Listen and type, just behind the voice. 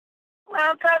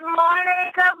Good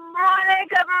morning, family.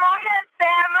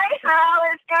 How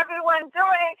is everyone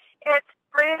doing? It's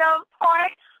Freedom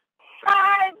Point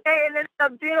Friday, and it's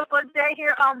a beautiful day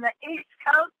here on the East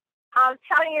Coast. I'm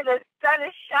telling you, the sun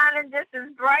is shining just as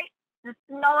bright. The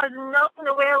snow is melting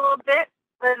away a little bit,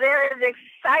 but there is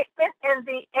excitement in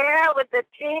the air with the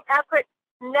Team Effort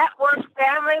Network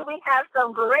family. We have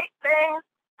some great things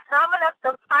coming up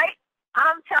the pipe.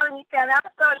 I'm telling you, Ken, I'm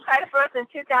so excited for us in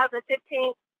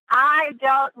 2015. I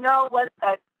don't know what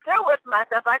to do with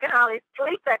myself. I can hardly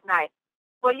sleep at night.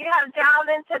 Well, you have dialed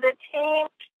into the Team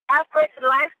Effort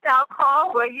Lifestyle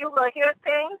Call, where you will hear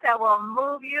things that will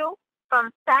move you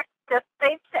from fact to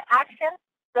faith to action.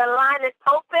 The line is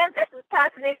open. This is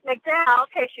Pastor McDowell,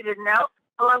 in case you didn't know,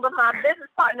 along with my business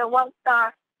partner, One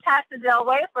Star, Pastor Del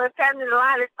Way. For the family, the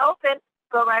line is open.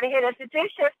 Go right ahead,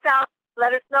 introduce yourself.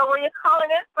 Let us know where you're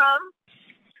calling in from.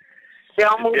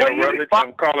 I'm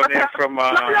calling in from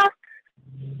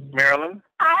Maryland.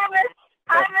 Hi, Miss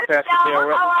Del.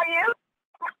 How are you?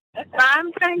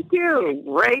 Fine, thank you.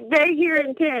 Great day here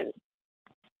in Kent.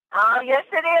 Oh, yes,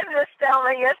 it is, Miss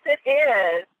Stella. Yes, it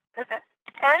is.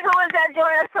 And who is that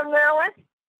joining us from Maryland?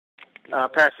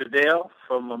 Pastor Dale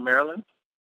from Maryland.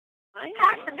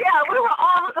 Pastor Dale, we were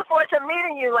all looking forward to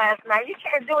meeting you last night. You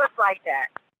can't do us like that.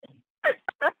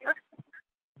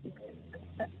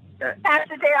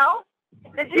 Pastor Dale,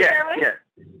 did you hear me?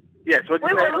 Yes. We were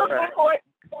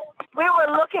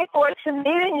looking forward to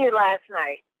meeting you last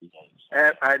night.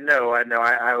 I know. I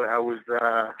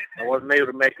wasn't able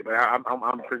to make it, but I'm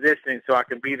positioning so I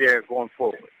can be there going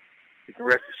forward. You can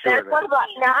rest assured.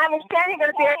 Now, I understand you're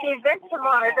going to be at the event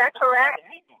tomorrow. Is that correct?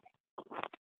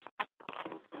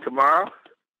 Tomorrow?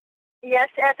 Yes,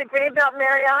 at the Greenbelt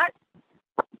Marriott.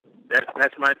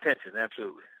 That's my intention.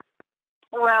 Absolutely.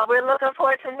 Well, we're looking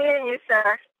forward to meeting you,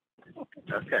 sir.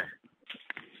 Okay.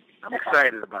 I'm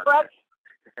excited about that.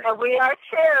 And we are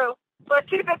too. But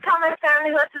keep it coming,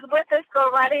 family. Who is with us? Go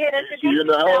right ahead and introduce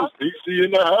yourself. DC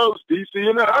in the house. DC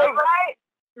in the house. All right.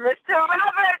 Mr.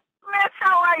 Robert Smith,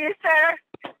 how are you, sir?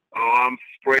 Oh, I'm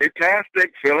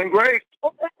fantastic. Feeling great.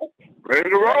 Ready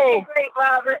to roll. Looking great,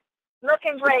 Robert.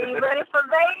 Looking great. You ready for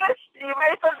Vegas?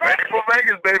 Ready for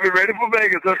Vegas, baby. Ready for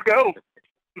Vegas. Let's go.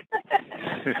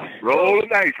 Roll the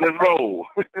dice. Let's roll.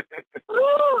 Ooh,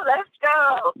 let's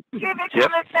go. Keep it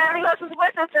coming, family. Who's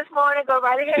with us this morning? Go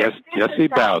right ahead. Yes, Jesse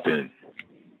Bowden.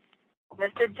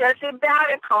 Mr. Jesse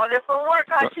Bowden, calling it for work,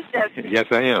 aren't you, Jesse? Yes,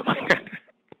 I am.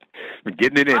 We're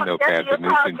getting it in, though, Jesse, Pastor. Your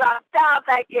call dropped out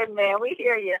back in, man. We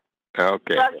hear you.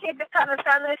 Okay. So keep it coming,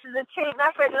 family. This is a Team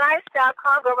Effort Lifestyle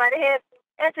Call. Go right ahead.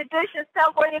 Introduce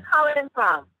yourself. Where you calling in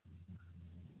from?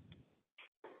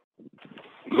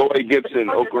 Lloyd Gibson,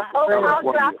 Oklahoma.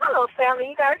 Hello, family.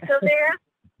 You guys still there?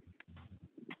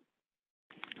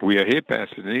 We are here,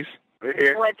 Pastor Denise. We're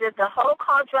here. Well, did the whole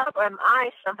call drop, or am I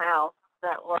somehow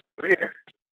that was? We're here.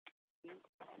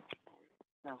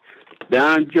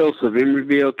 Don Joseph,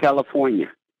 Emeryville,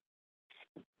 California.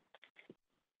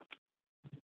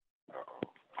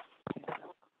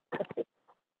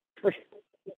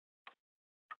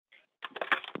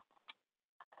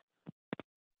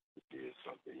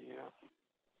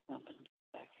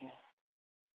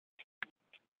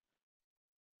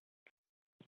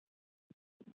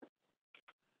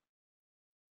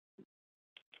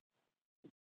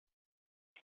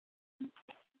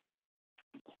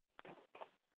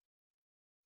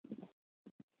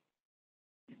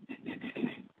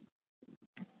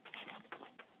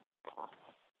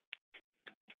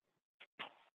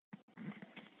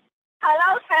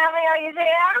 Hello, family. Are you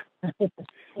there?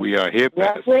 We are here,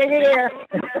 Pastor. Yes, we're here.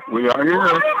 We are here.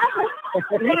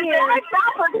 I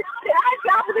dropped it.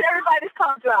 Everybody's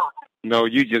call drop. No,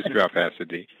 you just dropped, Pastor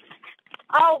D.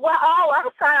 Oh, well,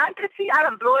 I'm sorry. I could see I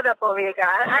done blew it up over here,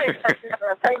 guys. I didn't touch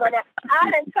nothing.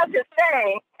 I didn't touch a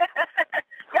thing.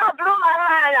 Y'all blew my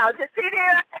line out. You see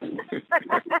there?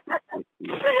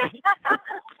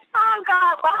 Oh,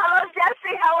 God. Well, hello,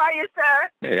 Jesse. How are you, sir?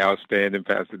 Hey, outstanding,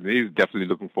 Pastor D. He's definitely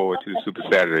looking forward to the Super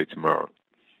Saturday tomorrow.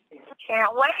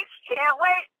 Can't wait. Can't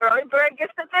wait. Early bird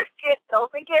gets the biscuit. Don't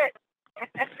forget.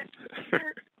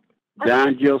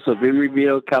 Don Joseph,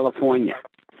 Emeryville, California.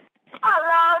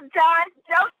 Hello, Don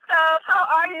Joseph. How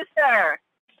are you, sir?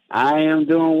 I am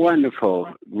doing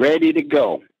wonderful. Ready to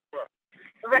go.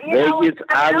 Vegas,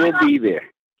 I will be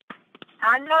there.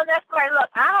 I know that's right. Look,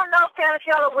 I don't know if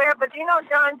y'all are aware, but you know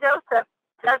Don Joseph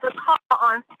does a call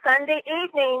on Sunday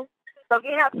evenings. So if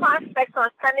you have prospects on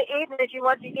Sunday evenings, you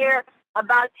want to hear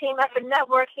about Team Effort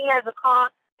Network, he has a call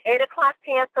 8 o'clock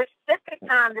p.m. Pacific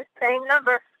time, the same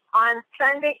number on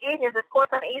Sunday evenings. Of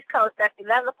course, on the East Coast, that's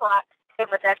 11 o'clock.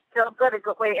 But that's still good, a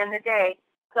good way to end the day.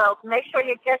 So make sure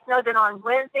your guests know that on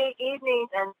Wednesday evenings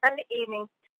and Sunday evenings,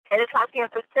 8 o'clock p.m.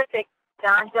 Pacific,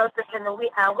 John Joseph and the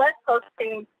West Coast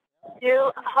team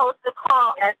do host a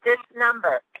call at this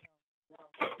number.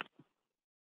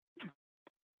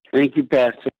 Thank you,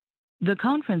 Pastor. The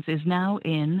conference is now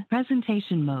in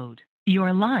presentation mode.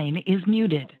 Your line is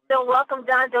muted. So welcome,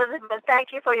 John Joseph, and thank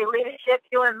you for your leadership,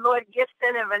 you and Lord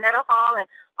Gibson and Renetta Hall and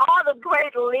all the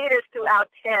great leaders throughout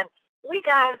 10. We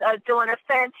guys are doing a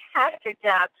fantastic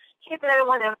job keeping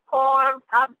everyone informed,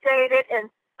 updated,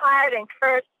 inspired,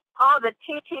 encouraged. All the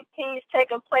TTPs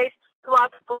taking place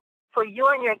throughout the book for you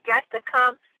and your guests to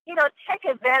come. You know, take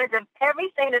advantage of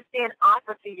everything that's being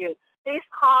offered to you. These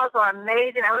calls are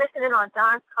amazing. I'm listening on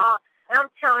Don's call, and I'm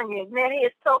telling you, man, he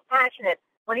is so passionate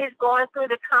when he's going through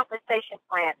the compensation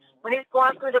plan, when he's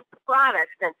going through the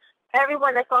products, and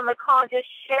everyone that's on the call just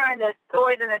sharing their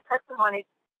stories and their testimonies.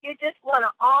 You just want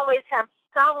to always have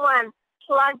someone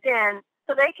plugged in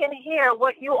so they can hear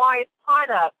what you are a part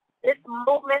of. This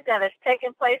movement that has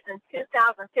taken place in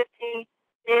 2015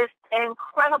 is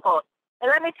incredible. And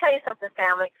let me tell you something,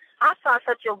 family. I saw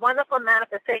such a wonderful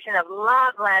manifestation of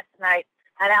love last night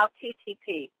at our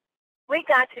TTP. We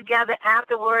got together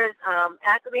afterwards,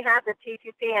 after we had the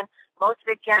TTP, and most of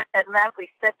the guests had left. We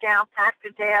sat down, Pastor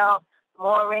Dale,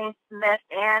 Maureen Smith,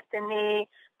 Anthony,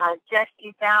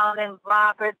 Jesse Dowden,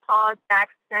 Robert, Paul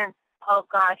Jackson, oh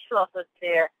gosh, who else was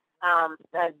there?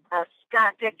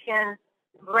 Scott Dickens,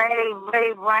 Ray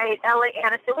Wright, Ellie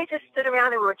Anderson. We just stood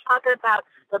around and we were talking about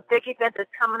the big event that's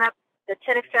coming up, the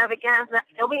 10 Extravaganza,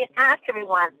 and we asked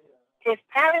everyone, is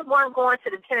everyone going to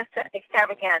the 10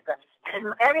 Extravaganza?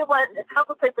 And everyone, a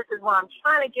couple places said, well, I'm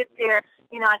trying to get there.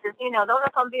 You know, I said, you know, don't know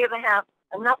if I'm going to be able to have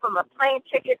enough of a plane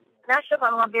ticket. Not sure if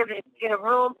I'm going to be able to get a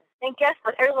room. And guess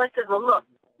what? Everyone says, well, look,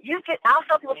 I'll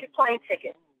help you with your plane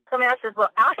ticket. Somebody else says,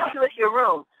 well, I'll help you with your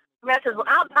room. Somebody else says, well,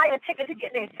 I'll buy you a ticket to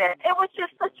get there. It was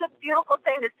just such a beautiful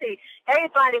thing to see.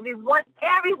 Everybody, we want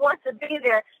everyone to be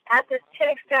there at this 10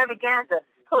 Extravaganza.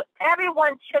 So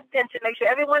everyone chipped in to make sure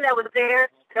everyone that was there,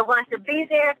 that wanted to be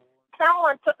there,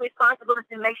 someone took responsibility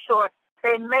to make sure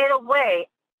they made a way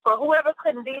for whoever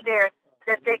couldn't be there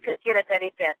that they could get at that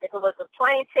event. If it was a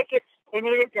plane ticket they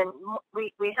needed, then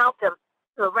we helped them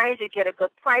to arrange to get a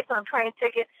good price on a train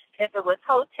ticket. If it was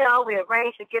hotel, we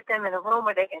arranged to get them in a room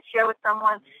where they can share with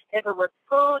someone. If it was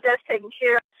food, that's taken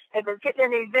care of. If it's getting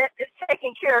an event, it's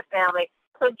taken care of, family.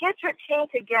 So get your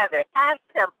team together. Ask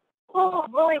them who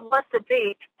really wants to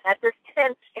be at this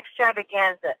 10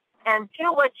 Extravaganza, and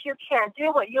do what you can,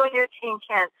 do what you and your team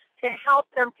can to help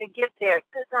them to get there.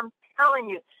 Because I'm telling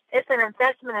you, it's an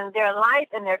investment in their life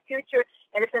and their future,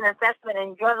 and it's an investment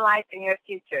in your life and your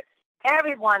future.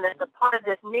 Everyone that's a part of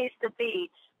this needs to be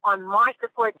on March the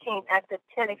 14th at the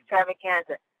 10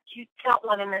 Extravaganza. You don't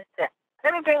want to miss it.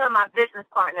 Let me bring on my business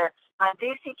partner,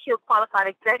 DCQ qualified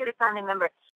executive family member,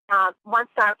 one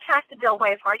star, Pastor Del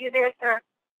Wave. Are you there, sir?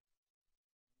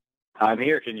 I'm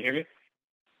here. Can you hear me?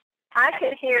 I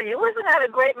can hear you. Wasn't that a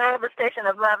great manifestation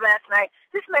of love last night?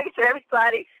 Just making sure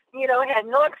everybody, you know, had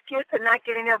no excuse for not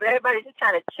getting there, but everybody just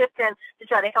trying to chip in to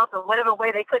try to help in whatever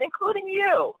way they could, including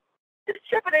you. Just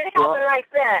chipping in and helping like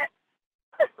that.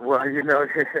 Well, you know,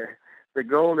 the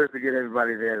goal is to get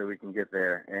everybody there that we can get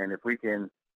there. And if we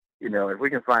can, you know, if we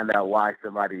can find out why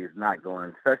somebody is not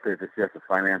going, especially if it's just a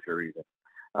financial reason,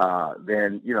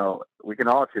 then, you know, we can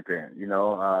all chip in, you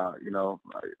know,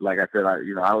 like I said,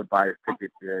 I would buy a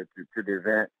ticket to the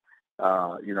event.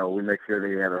 You know, we make sure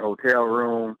they have a hotel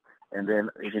room, and then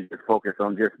he can just focus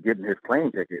on just getting his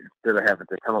plane ticket instead of having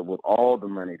to come up with all the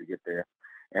money to get there.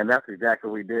 And that's exactly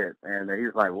what we did. And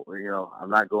he's like, well, you know, I'm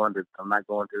not going to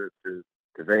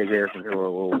Vegas. And he said,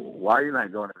 well, why are you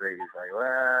not going to Vegas? Like,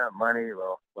 well, money.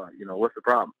 Well, you know, what's the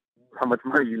problem? How much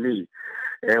money you need?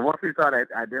 And once we started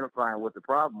identifying what the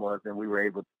problem was, then we were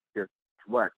able to just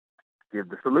give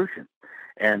the solution.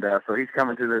 And so he's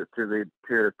coming to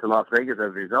Las Vegas as a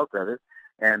result of it.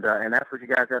 And that's what you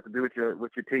guys have to do with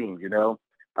your team. You know,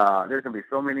 there's gonna be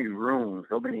so many rooms,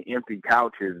 so many empty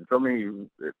couches, so many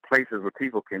places where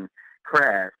people can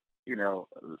crash. You know,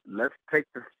 let's take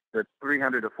the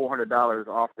 $300 to $400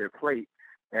 off their plate,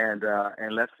 and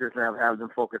let's just have them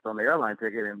focus on the airline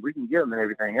ticket, and we can give them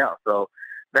everything else. So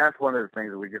that's one of the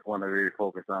things that we just want to really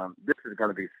focus on. This is going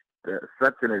to be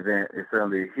such an event. It's going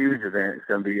to be a huge event. It's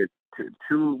going to be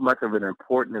too much of an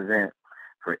important event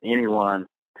for anyone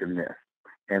to miss.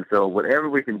 And so whatever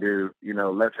we can do, you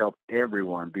know, let's help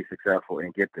everyone be successful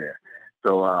and get there.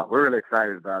 So we're really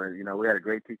excited about it. You know, we had a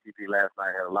great TTP last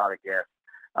night, had a lot of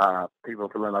guests, people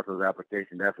filling out those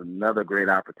applications. That's another great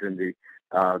opportunity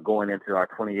going into our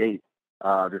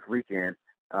 28th this weekend.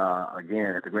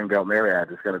 again, at the Greenbelt Marriott,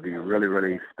 it's going to be really,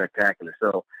 really spectacular.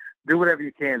 So do whatever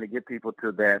you can to get people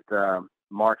to that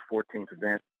March 14th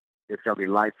event. It's going to be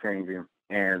life-changing,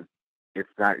 and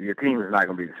your team is not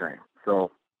going to be the same.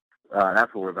 So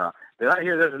that's what we're about. Did I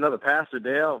hear there's another Pastor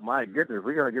Dale? My goodness,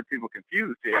 we're going to get people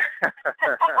confused here.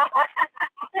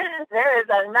 There is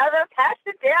another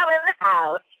Pastor Dale in the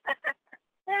house.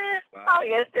 Wow. Oh,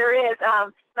 yes, there is.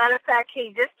 Matter of fact,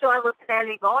 he just joined with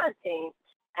Sandy Gordon's team.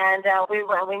 And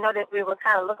we know that we were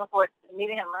kind of looking forward to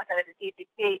meeting him outside at the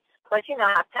TCP. But you know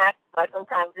how pastors are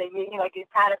sometimes, you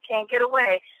kind of can't get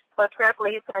away. But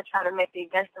prayerfully, he's going to try to make the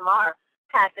event tomorrow,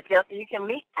 Pastor Dale, so you can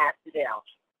meet Pastor Dale.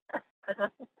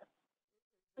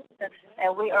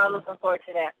 And we are looking forward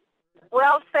to that.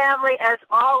 Well, family, as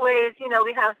always,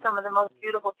 we have some of the most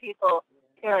beautiful people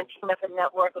here in Team Effort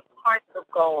Network with Hearts of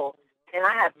Gold. And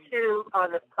I have two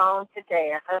on the phone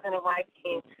today, a husband and wife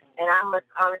team. And I must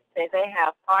honestly say they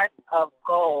have hearts of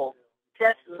gold.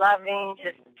 Just loving,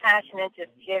 just passionate,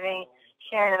 just giving,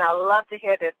 sharing. And I love to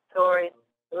hear their stories,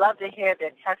 love to hear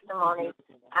their testimonies.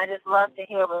 I just love to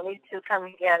hear when these two come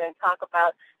together and talk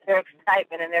about their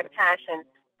excitement and their passion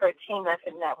for Team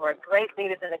Effort Network. Great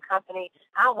leaders in the company.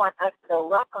 I want us to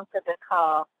welcome to the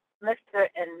call Mr.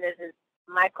 and Mrs.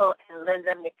 Michael and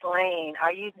Linda McLean.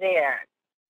 Are you there?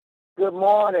 Good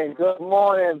morning,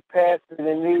 Pastor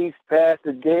Denise,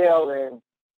 Pastor Dale, and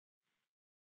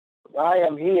I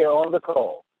am here on the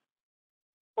call.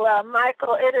 Well,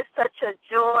 Michael, it is such a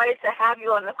joy to have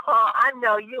you on the call. I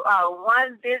know you are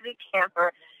one busy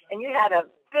camper, and you had a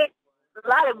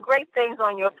lot of great things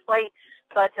on your plate,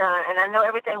 but and I know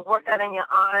everything worked out in your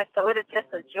honor, so it is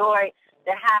just a joy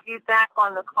to have you back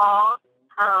on the call.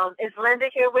 Is Linda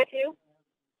here with you?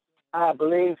 I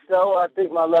believe so. I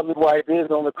think my lovely wife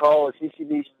is on the call, and she should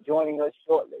be joining us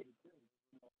shortly.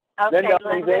 Okay, Linda,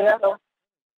 are you there?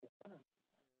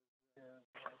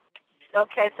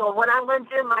 Okay, so what I'm going to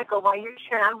do, Michael, while you're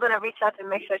sharing, I'm going to reach out to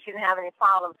make sure she didn't have any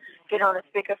problem getting on the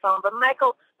speakerphone. But,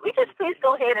 Michael, will you just please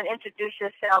go ahead and introduce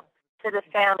yourself to the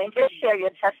family and just share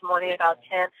your testimony about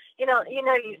 10.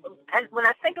 When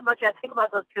I think about you, I think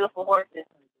about those beautiful horses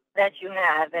that you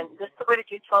have and the story that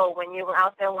you told when you were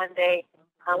out there one day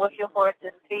with your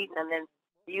horses feeding them, and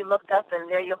you looked up and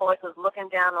there your horse was looking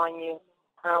down on you,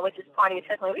 which is part of your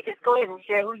testimony. We just go ahead and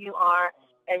share who you are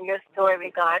and your story in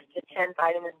regards to 10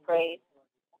 Vitamins Praise.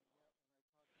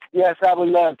 Yes, I would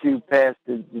love to,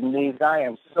 Pastor Denise. I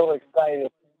am so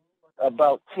excited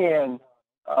about 10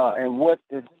 and what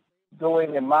it's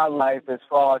doing in my life as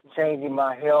far as changing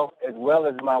my health as well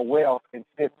as my wealth in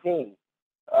 15.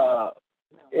 I'm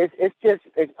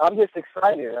just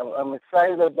excited. I'm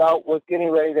excited about what's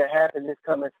getting ready to happen this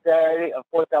coming Saturday.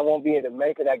 Unfortunately, I won't be able to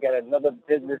make it. I got another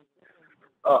business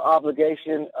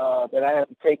obligation that I have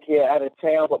to take care of out of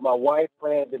town, but my wife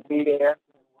plans to be there.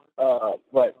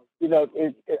 But,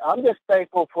 I'm just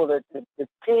thankful for the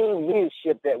team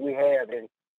leadership that we have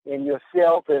and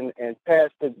yourself and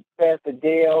Pastor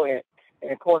Dale and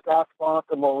of course, our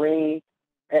sponsor, Maureen,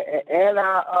 and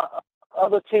our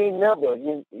other team members.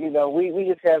 We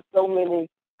just have so many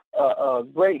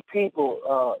great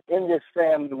people in this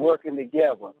family working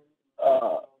together.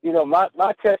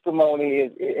 My testimony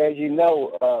is, as you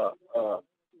know,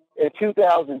 in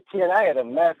 2010, I had a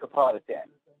massive heart attack.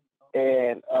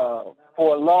 And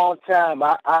for a long time,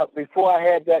 before I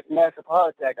had that massive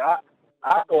heart attack,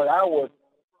 I thought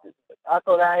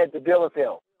I had the bill of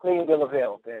health, clean bill of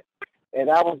health. And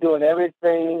I was doing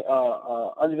everything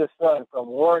under the sun,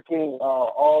 from working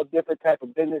all different type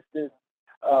of businesses,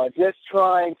 just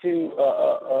trying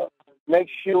to make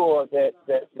sure that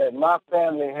my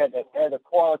family had a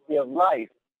quality of life.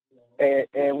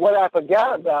 And what I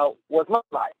forgot about was my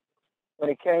life when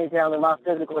it came down to my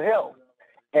physical health.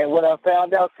 And what I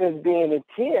found out since being in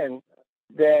 10,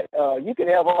 that you can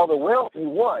have all the wealth you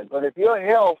want, but if your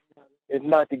health is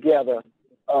not together,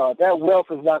 that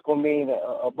wealth is not going to mean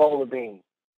a bowl of beans.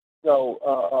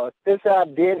 So since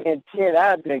I've been in 10,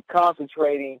 I've been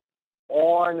concentrating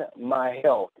on my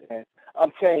health. And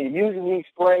I'm telling you, using these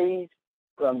sprays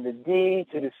from the D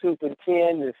to the Super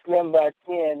 10, the Slim by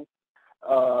 10,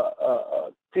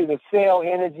 to the Cell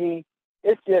Energy,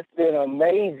 it's just been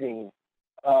amazing.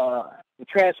 The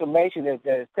transformation that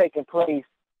has taken place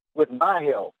with my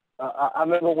health. I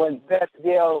remember when Pastor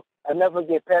Dale, I never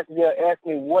forget, Pastor Dale asked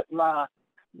me what my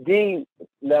D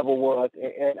level was,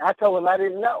 and I told him I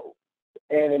didn't know.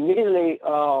 And immediately,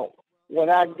 when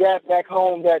I got back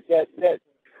home that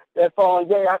following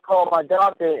day, I called my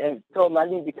doctor and told him I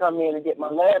need to come in and get my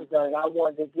labs done, and I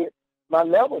wanted to get my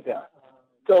level done.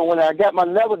 So when I got my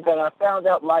level done, I found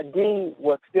out my D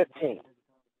was 15.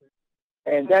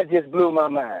 And that just blew my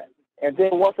mind. And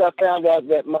then once I found out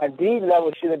that my D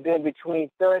level should have been between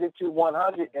 30 to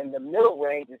 100 and the middle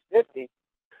range is 50,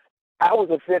 I was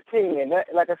a 15. And that,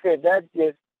 like I said, that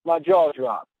just, my jaw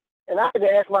dropped. And I had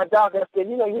to ask my doctor, I said,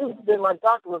 you know, you've been my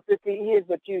doctor for 15 years,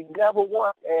 but you never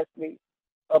once asked me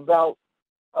about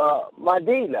my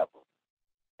D level.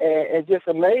 And it's just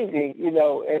amazing, you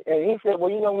know. And he said,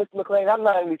 well, you know, Mr. McLean, I'm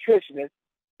not a nutritionist.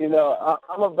 You know,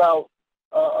 I'm about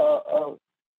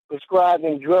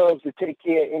prescribing drugs to take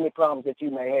care of any problems that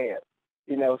you may have.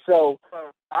 You know, so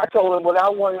I told him what I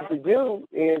wanted to do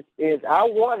is I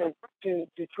wanted to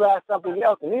try something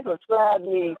else. And he prescribed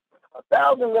me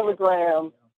 1,000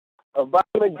 milligrams of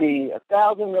vitamin D,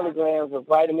 1,000 milligrams of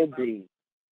vitamin D.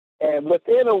 And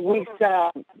within a week's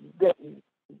time,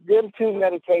 them two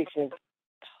medications,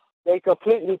 they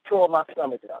completely tore my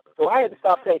stomach up. So I had to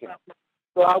stop taking them.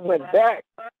 So I went back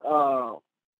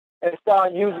and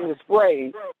started using the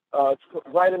sprays,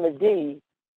 vitamin D.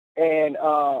 And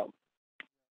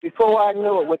before I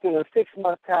knew it, within a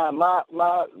 6-month time,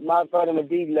 my vitamin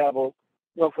D level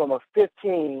went from a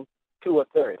 15 to a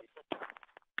 30.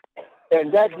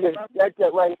 And that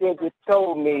right there just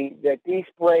told me that these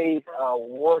sprays are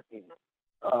working.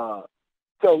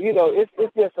 So, you know,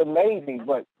 it's just amazing.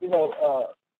 But, you know,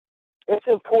 it's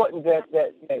important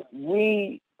that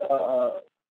we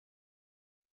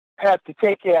have to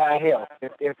take care of our health.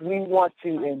 If we want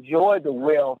to enjoy the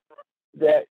wealth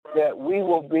that we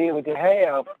will be able to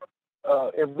have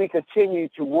if we continue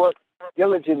to work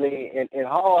diligently and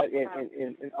hard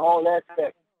in all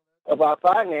aspects of our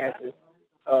finances,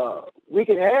 we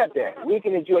can have that. We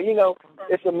can enjoy. You know,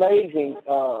 it's amazing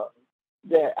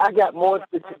that I got more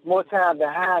time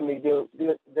behind me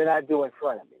than I do in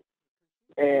front of me.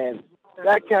 And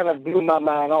that kind of blew my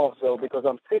mind also, because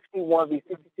I'm 61, be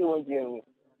 62 in June.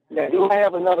 Now, do I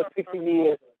have another 60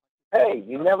 years? Hey,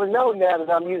 you never know now that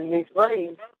I'm using these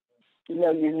sprays. You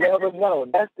know, you never know.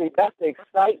 That's the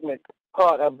excitement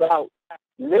part about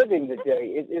living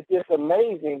today. It's just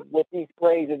amazing what these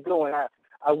sprays are doing.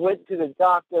 I went to the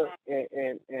doctor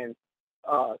and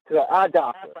to the eye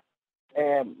doctor,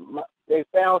 and they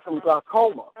found some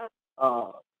glaucoma.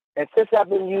 And since I've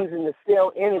been using the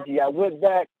cell energy, I went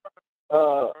back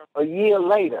a year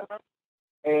later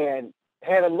and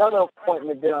had another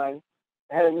appointment done,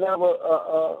 had another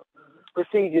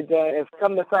procedure done, and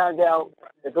come to find out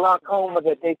the glaucoma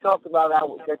that they talked about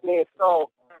that they had saw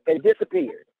had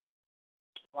disappeared.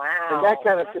 Wow. And that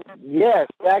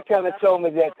kind of told me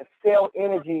that the cell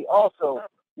energy also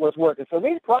was working. So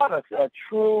these products are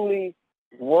truly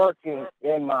working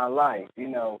in my life, you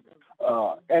know.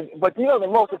 But you know, the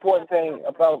most important thing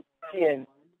about Ken,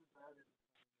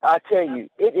 I tell you,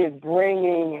 it is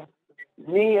bringing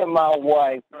me and my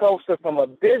wife closer from a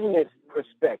business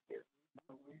perspective.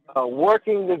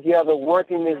 Working together,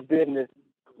 working this business,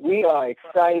 we are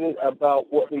excited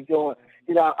about what we're doing.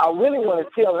 You know, I really want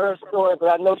to tell her story,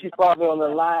 but I know she's probably on the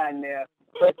line now.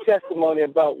 Her testimony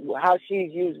about how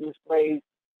she's using the sprays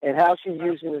and how she's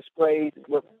using the sprays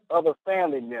with other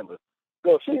family members.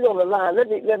 So she's on the line.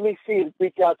 Let me see,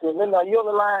 reach out to her. Linda, are you on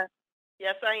the line?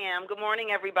 Yes, I am. Good morning,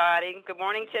 everybody. Good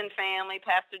morning, Tin family,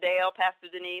 Pastor Dale, Pastor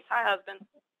Denise. Hi, husband.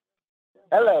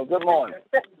 Hello. Good morning.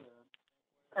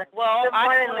 Well,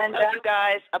 I want to tell you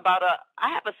guys about I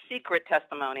have a secret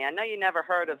testimony. I know you never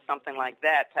heard of something like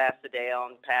that, Pastor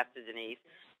Dale and Pastor Denise,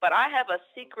 but I have a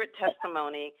secret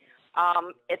testimony.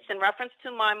 It's in reference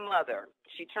to my mother.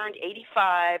 She turned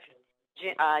 85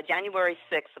 January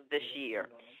 6th of this year.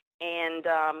 And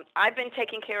I've been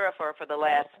taking care of her for the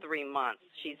last 3 months.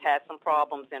 She's had some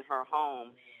problems in her home,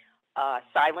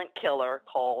 silent killer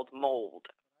called mold.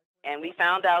 And we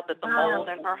found out that the mold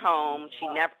in her home,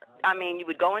 you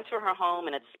would go into her home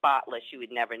and it's spotless. You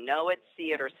would never know it,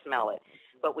 see it, or smell it.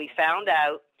 But we found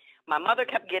out my mother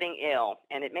kept getting ill,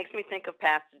 and it makes me think of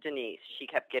Pastor Denise. She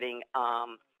kept getting,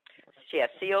 she had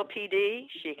COPD,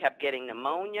 she kept getting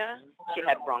pneumonia, she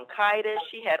had bronchitis,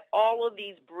 she had all of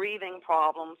these breathing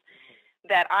problems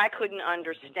that I couldn't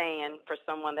understand for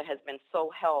someone that has been so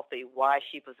healthy, why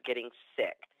she was getting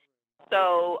sick.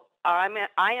 So I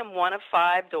am one of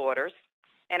 5 daughters,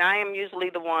 and I am usually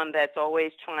the one that's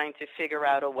always trying to figure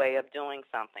out a way of doing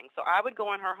something. So I would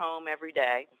go in her home every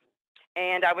day,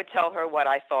 and I would tell her what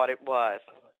I thought it was.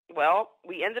 Well,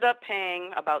 we ended up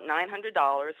paying about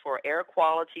 $900 for an air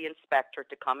quality inspector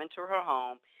to come into her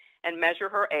home and measure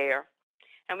her air.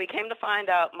 And we came to find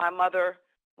out my mother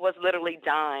was literally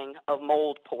dying of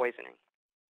mold poisoning.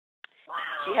 Wow.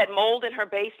 She had mold in her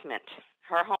basement.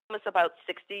 Her home is about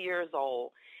 60 years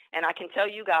old. And I can tell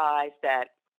you guys that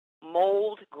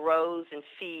mold grows and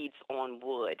feeds on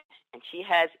wood. And she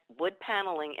has wood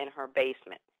paneling in her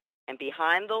basement. And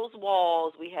behind those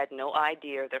walls, we had no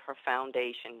idea that her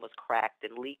foundation was cracked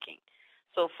and leaking.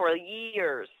 So for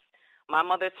years, my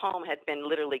mother's home had been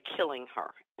literally killing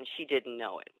her, and she didn't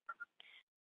know it.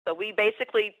 So we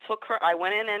basically took her. I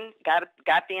went in and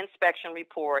got the inspection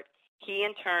report. He,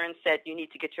 in turn, said, you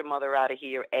need to get your mother out of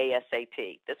here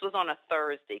ASAP. This was on a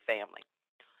Thursday, family.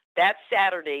 That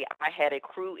Saturday, I had a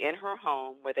crew in her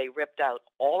home where they ripped out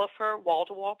all of her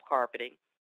wall-to-wall carpeting,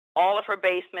 all of her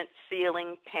basement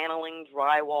ceiling, paneling,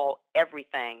 drywall,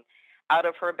 everything out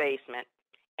of her basement,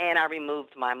 and I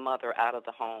removed my mother out of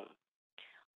the home.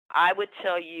 I would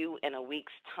tell you in a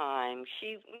week's time,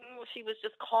 she was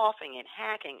just coughing and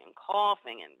hacking and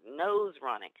coughing and nose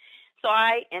running. So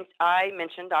I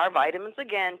mentioned our vitamins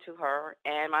again to her,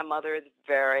 and my mother is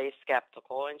very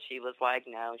skeptical, and she was like,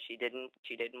 no, she didn't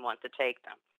want to take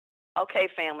them. Okay,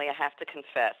 family, I have to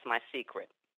confess my secret.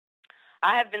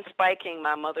 I have been spiking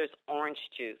my mother's orange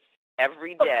juice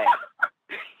every day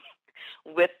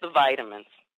with the vitamins.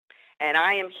 And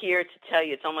I am here to tell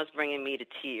you, it's almost bringing me to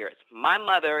tears. My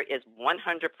mother is 100%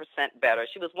 better.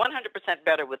 She was 100%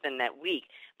 better within that week,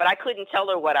 but I couldn't tell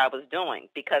her what I was doing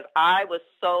because I was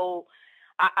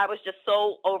just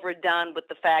so overdone with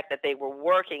the fact that they were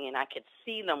working and I could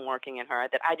see them working in her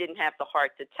that I didn't have the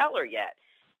heart to tell her yet.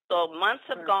 So months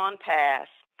have gone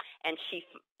past, and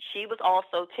she was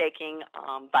also taking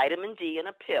vitamin D in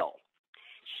a pill.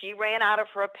 She ran out of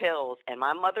her pills, and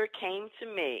my mother came to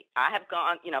me. I have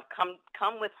gone,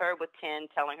 come with her with 10,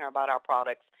 telling her about our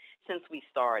products since we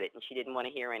started, and she didn't want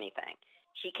to hear anything.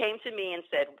 She came to me and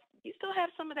said, you still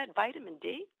have some of that vitamin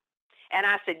D? And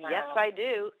I said, yes, I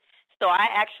do. So I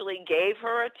actually gave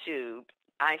her a tube.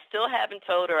 I still haven't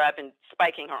told her I've been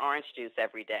spiking her orange juice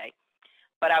every day.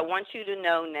 But I want you to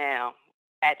know now,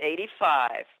 at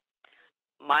 85,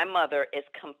 my mother is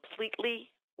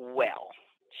completely well.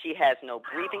 She has no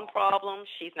breathing problems.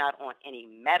 She's not on any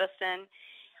medicine.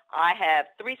 I have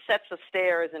 3 sets of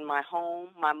stairs in my home.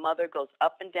 My mother goes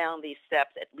up and down these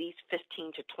steps at least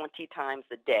 15 to 20 times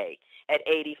a day. At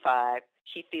 85,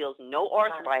 she feels no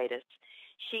arthritis.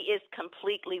 She is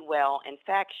completely well. In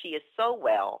fact, she is so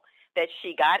well that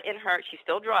she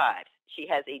still drives. She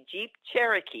has a Jeep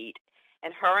Cherokee,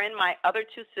 and her and my other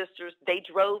 2 sisters, they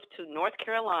drove to North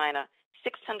Carolina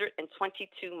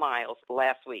 622 miles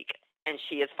last week. And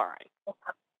she is fine.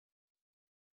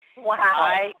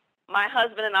 Wow. My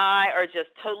husband and I are just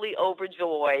totally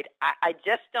overjoyed. I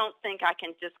just don't think I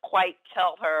can just quite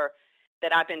tell her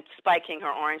that I've been spiking her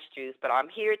orange juice, but I'm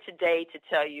here today to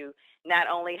tell you not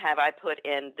only have I put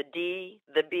in the D,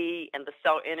 the B, and the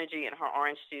cell energy in her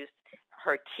orange juice,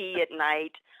 her tea at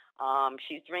night.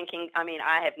 She's drinking.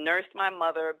 I have nursed my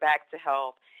mother back to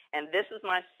health, and this is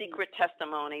my secret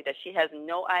testimony that she has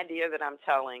no idea that I'm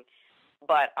telling.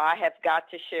 But I have got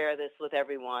to share this with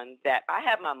everyone that I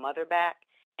have my mother back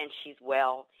and she's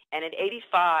well. And at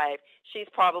 85, she's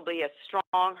probably as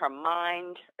strong, her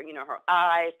mind, her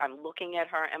eyes. I'm looking at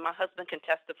her, and my husband can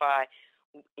testify.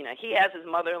 He has his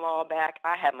mother-in-law back.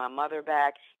 I have my mother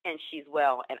back, and she's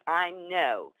well. And I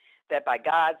know that by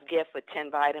God's gift with 10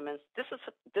 vitamins, this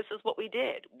is what we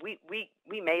did.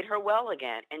 We made her well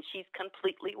again, and she's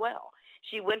completely well.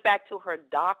 She went back to her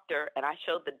doctor, and I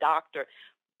showed the doctor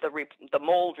the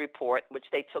mold report, which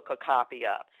they took a copy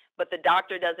of. But the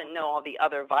doctor doesn't know all the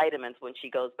other vitamins when she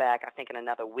goes back, I think, in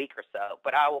another week or so.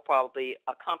 But I will probably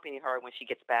accompany her when she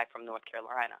gets back from North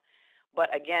Carolina. But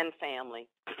again, family,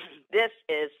 this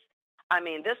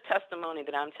testimony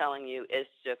that I'm telling you is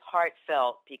just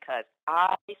heartfelt because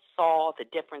I saw the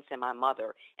difference in my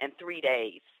mother in 3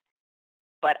 days.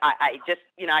 But I just,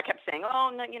 I kept saying,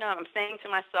 oh, no, I'm saying to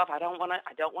myself, I don't want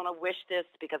to wish this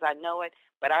because I know it.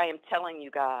 But I am telling you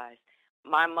guys,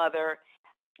 my mother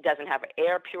doesn't have an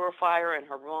air purifier in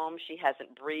her room. She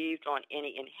hasn't breathed on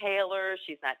any inhalers.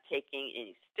 She's not taking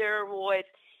any steroids.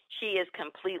 She is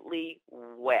completely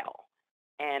well.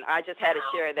 And I just had to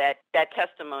share that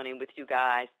testimony with you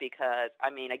guys because,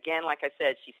 again, like I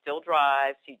said, she still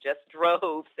drives. She just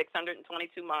drove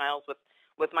 622 miles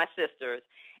with my sisters.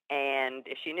 And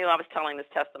if she knew I was telling this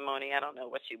testimony, I don't know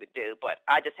what she would do. But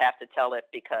I just have to tell it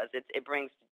because it brings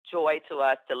joy to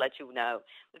us to let you know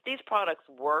that these products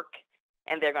work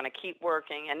and they're going to keep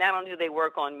working. And not only do they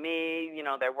work on me,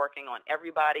 they're working on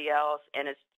everybody else. And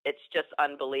it's just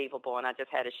unbelievable. And I just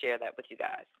had to share that with you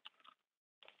guys.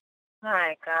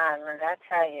 My God, Linda, I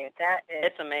tell you,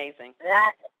 it's amazing.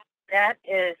 That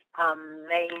is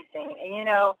amazing.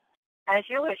 And, as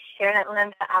you were sharing it,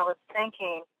 Linda, I was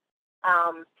thinking,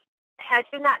 had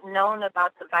you not known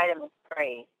about the vitamin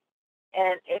spray,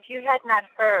 and if you had not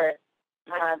heard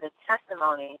the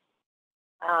testimony,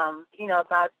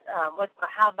 about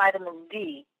how vitamin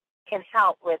D can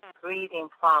help with breathing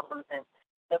problems and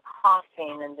the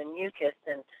coughing and the mucus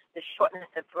and the shortness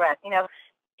of breath. You know,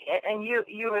 and you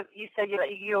said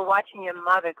you were watching your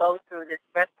mother go through this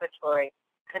respiratory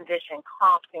condition,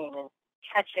 coughing and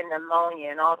catching pneumonia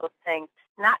and all those things,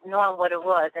 not knowing what it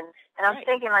was. And I'm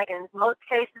thinking, like, in most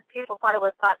cases, people probably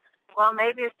would have thought, well,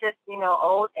 maybe it's just, you know,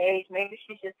 old age. Maybe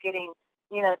she's just getting,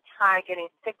 you know, tired, getting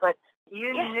sick. But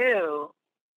you knew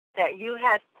that you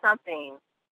had something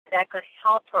that could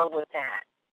help her with that.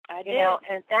 I did. You know,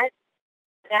 and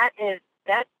that is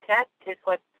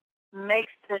what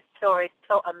makes this story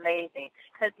so amazing.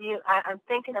 Because I'm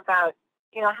thinking about,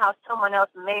 you know, how someone else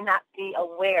may not be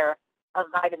aware of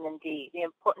vitamin D, the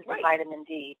importance of vitamin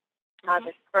D,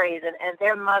 the sprays, and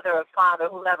their mother or father,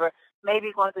 whoever, may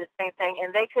be going through the same thing,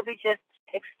 and they could be just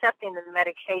accepting the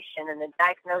medication and the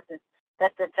diagnosis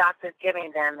that the doctor's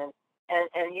giving them,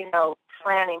 and you know,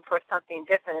 planning for something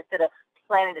different instead of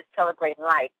planning to celebrate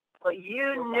life. But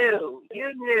you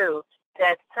knew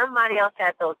that somebody else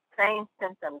had those same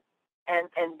symptoms, and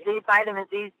these vitamins,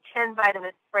 these 10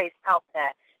 vitamin sprays help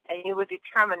that, and you were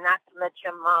determined not to let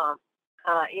your mom,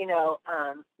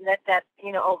 let that,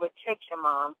 you know, overtake your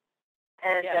mom.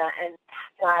 And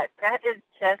that is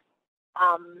just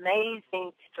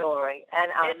amazing story,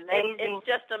 and amazing. It's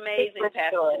just amazing,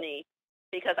 Pastor Denise,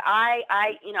 because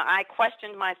I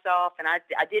questioned myself, and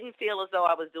I didn't feel as though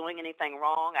I was doing anything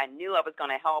wrong. I knew I was going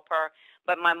to help her,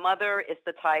 but my mother is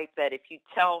the type that if you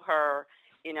tell her,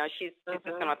 you know, she's just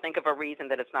going to think of a reason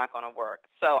that it's not going to work.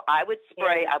 So I would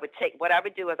spray. I would take, what I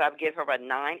would do is I would give her a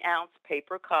 9-ounce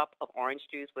paper cup of orange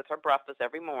juice with her breakfast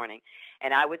every morning,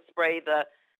 and I would spray the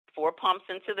 4 pumps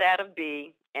into that of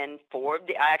B, and 4 of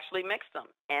D. I actually mixed them.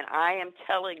 And I am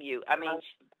telling you, I mean,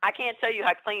 I can't tell you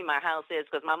how clean my house is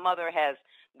because my mother has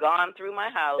gone through my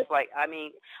house. Like, I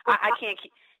mean, I can't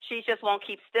keep, she just won't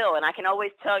keep still. And I can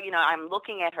always tell, you know, I'm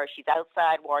looking at her. She's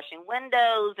outside washing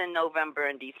windows in November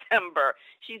and December.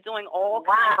 She's doing all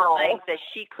kinds of things that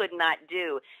she could not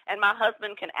do. And my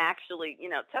husband can actually, you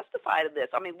know, testify to this.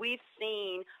 I mean, we've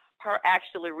seen her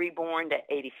actually reborn to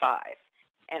 85.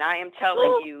 And I am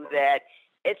telling you that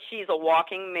she's a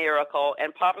walking miracle,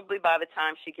 and probably by the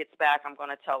time she gets back, I'm going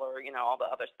to tell her, you know, all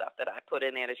the other stuff that I put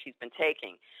in there that she's been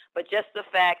taking. But just the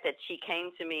fact that she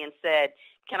came to me and said,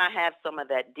 can I have some of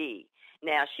that D?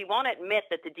 Now, she won't admit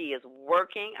that the D is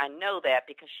working. I know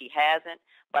that because she hasn't.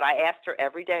 But I asked her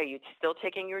every day, are you still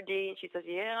taking your D? And she says,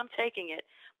 yeah, I'm taking it.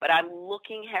 But I'm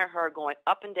looking at her going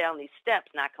up and down these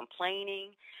steps, not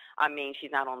complaining. I mean,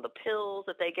 she's not on the pills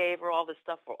that they gave her, all this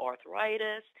stuff for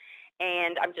arthritis.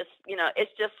 And I'm just, you know,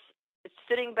 it's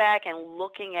sitting back and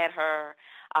looking at her.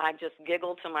 I just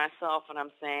giggle to myself and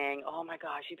I'm saying, oh, my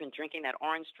gosh, you've been drinking that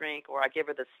orange drink. Or I give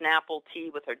her the Snapple tea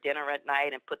with her dinner at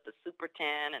night and put the Super 10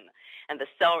 and the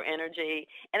Cell Energy.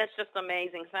 And it's just an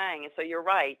amazing thing. And so you're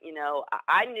right. You know,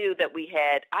 I knew we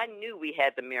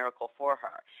had the miracle for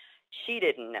her. She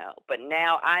didn't know. But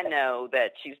now I know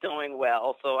that she's doing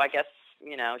well. So I guess,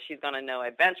 you know, she's going to know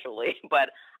eventually. But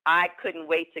I couldn't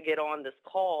wait to get on this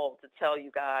call to tell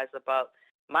you guys about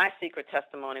my secret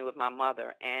testimony with my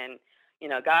mother. And, you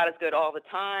know, God is good all the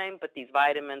time, but these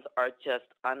vitamins are just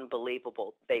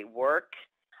unbelievable. They work.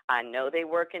 I know they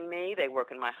work in me. They work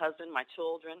in my husband, my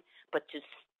children. But just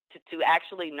to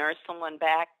actually nurse someone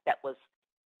back that was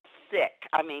sick,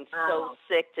 I mean, so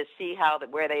sick, to see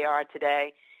where they are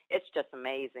today, it's just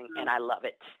amazing, and I love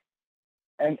it.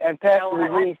 And Pastor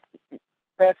Reese,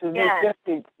 just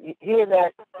to hear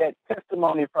that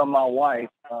testimony from my wife,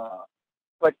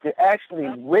 but to actually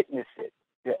witness it,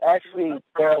 to actually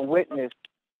bear witness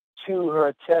to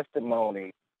her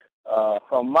testimony,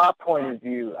 from my point of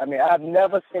view, I mean, I've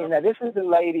never seen that. This is a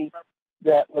lady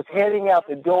that was heading out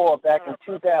the door back in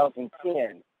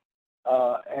 2010,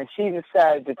 and she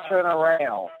decided to turn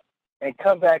around and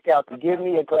come back out to give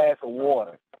me a glass of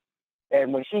water.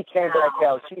 And when she came back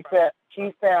out,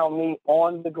 she found me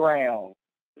on the ground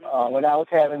when I was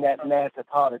having that massive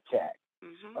heart attack,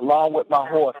 along with my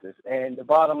horses. And the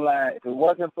bottom line, if it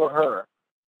wasn't for her,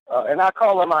 and I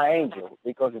call her my angel,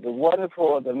 because if it wasn't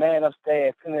for the man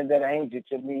upstairs sending that angel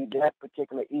to me that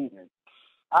particular evening,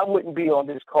 I wouldn't be on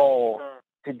this call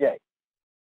today,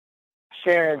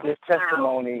 sharing this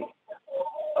testimony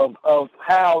of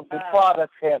how the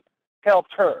products have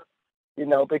helped her. You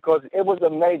know, because it was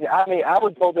amazing. I mean, I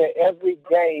would go there every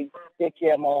day to take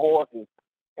care of my horses,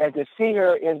 and to see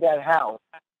her in that house.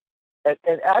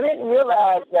 And I didn't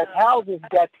realize that houses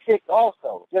got sick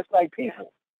also, just like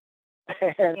people.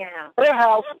 And her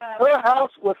house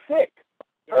was sick.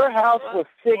 Her house was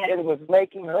sick, and it was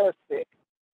making her sick.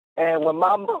 And when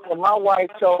my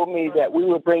wife told me that we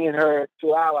were bringing her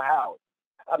to our house,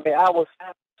 I mean, I was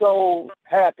so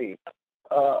happy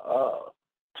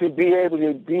to be able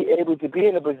to be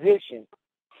in a position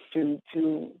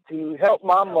to help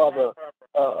my mother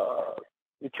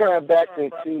return back to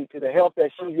the health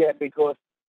that she had, because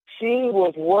she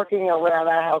was working around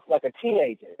our house like a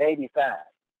teenager at 85.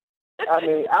 I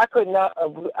mean, I could not.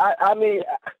 I mean,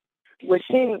 when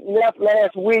she left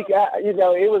last week,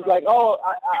 it was like,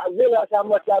 I realized how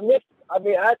much I missed. I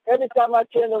mean, every time I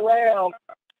turned around,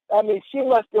 I mean, she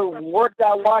must have worked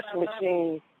our washing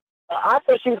machine. I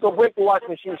thought she was going to break the washing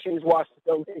machine. She was washing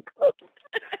something.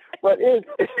 But it's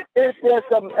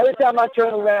just every time I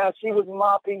turn around, she was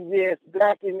mopping this,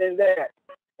 vacuuming that.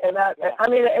 And I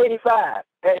mean,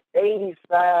 at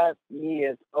 85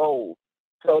 years old.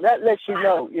 So that lets you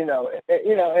know,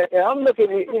 and I'm looking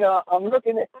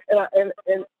at,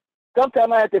 and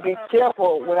sometimes I have to be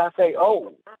careful when I say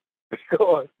old,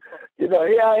 because,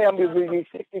 here I am, will be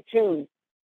 62,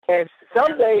 and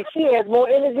someday she has more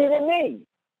energy than me.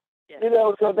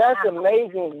 So that's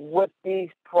amazing what these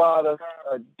products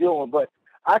are doing. But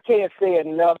I can't say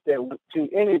enough that to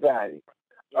anybody,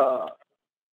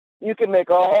 you can make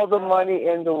all the money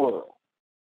in the world.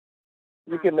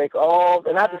 You can make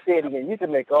and I have to say it again, you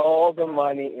can make all the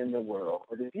money in the world.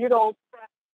 But if you don't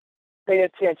pay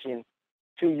attention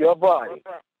to your body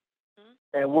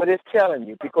and what it's telling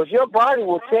you, because your body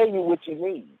will tell you what you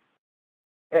need.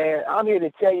 And I'm here to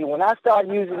tell you, when I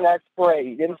started using them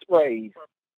sprays,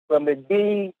 from the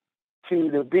D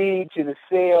to the B to the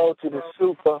cell to the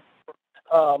super,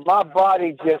 my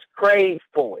body just craves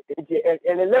for it.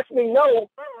 And it lets me know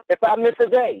if I miss a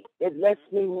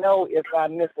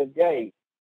day.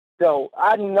 So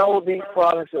I know these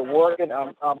products are working.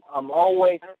 I'm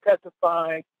always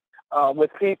testifying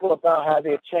with people about how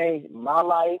they've changed my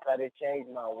life, how they've changed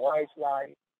my wife's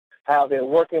life, how they're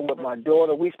working with my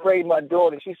daughter. We sprayed my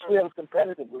daughter. She swims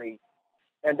competitively.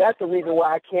 And that's the reason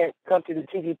why I can't come to the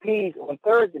TVPs on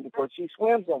Thursday, because she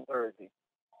swims on Thursday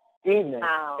evening.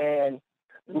 Wow. And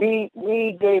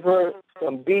we gave her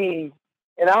some bees,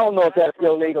 and I don't know if that's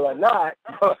illegal or not,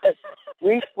 but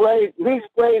we sprayed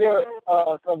her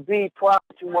some bees prior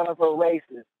to one of her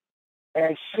races,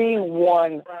 and she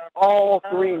won all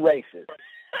 3 races.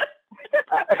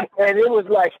 And it was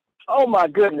like, oh my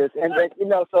goodness! And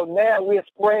so now we're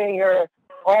spraying her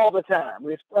all the time.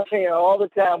 We're spraying her all the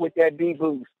time with that bee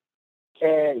boost,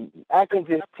 and I can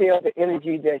just tell the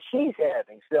energy that she's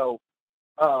having. So.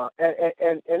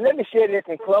 And let me share this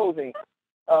in closing.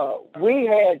 We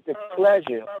had the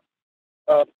pleasure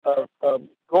of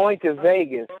going to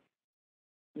Vegas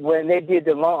when they did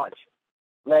the launch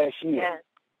last year,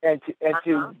 and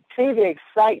to see the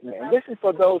excitement. And this is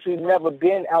for those who've never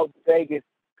been out to Vegas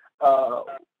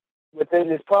within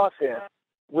this process.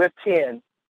 With 10,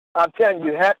 I'm telling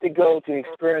you, you have to go to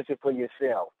experience it for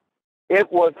yourself.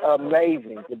 It was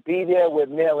amazing to be there with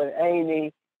Mel and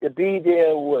Amy, to be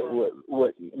there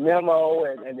with Memo,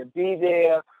 and to be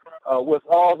there with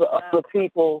all the other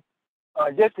people,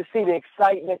 just to see the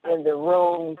excitement in the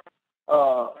room,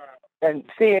 and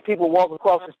seeing people walk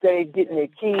across the stage, getting their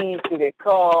keys to their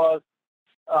cars.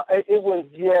 It was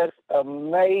just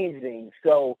amazing.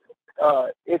 So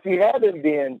if you haven't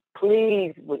been,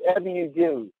 please, whatever you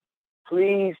do,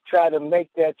 please try to make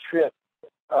that trip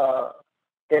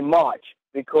in March,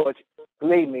 because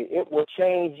believe me, it will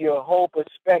change your whole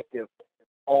perspective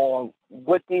on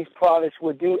what these products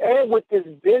will do and what this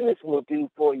business will do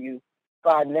for you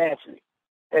financially.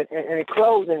 And in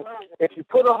closing, if you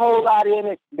put a whole lot in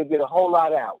it, you get a whole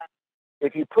lot out.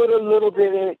 If you put a little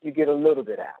bit in it, you get a little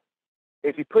bit out.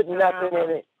 If you put nothing in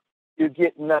it, you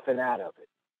get nothing out of it.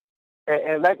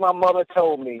 And like my mother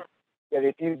told me, that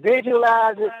if you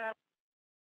visualize it,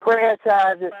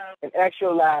 prioritize it, and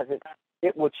actualize it,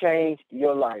 it will change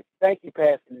your life. Thank you,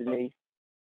 Pastor Denise.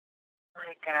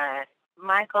 My God.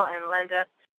 Michael and Linda,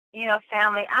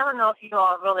 family, I don't know if you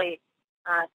all really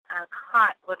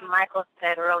caught what Michael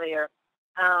said earlier.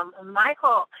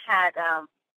 Michael had a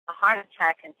heart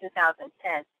attack in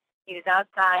 2010. He was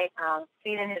outside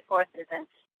feeding his horses and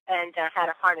had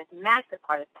a massive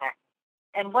heart attack.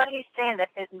 And what he's saying that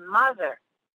his mother,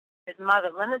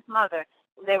 Linda's mother,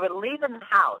 they were leaving the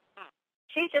house.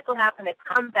 She just so happened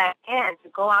to come back in to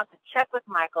go out to check with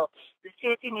Michael to see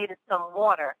if he needed some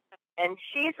water. And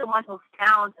she's the one who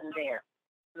found him there,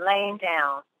 laying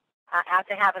down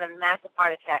after having a massive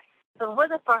heart attack. So if it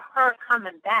wasn't for her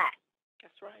coming back,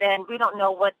 that's right, then we don't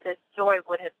know what this story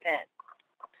would have been.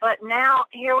 But now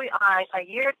here we are, a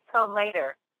year or so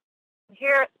later.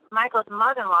 Here, Michael's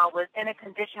mother-in-law was in a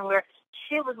condition where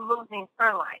she was losing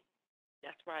her life.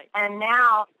 That's right. And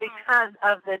now, because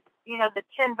of the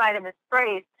 10 vitamin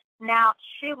sprays, now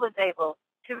she was able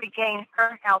to regain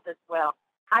her health as well.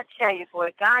 I tell you,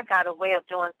 boy, God got a way of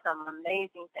doing some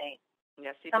amazing things.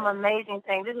 Yes, He Some does. amazing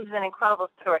things. This is an incredible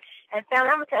story. And family,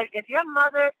 I'm going to tell you, if your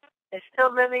mother is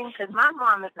still living, because my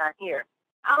mom is not here.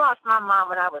 I lost my mom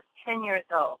when I was 10 years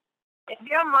old. If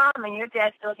your mom and your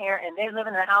dad's still here and they live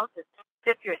in a house that's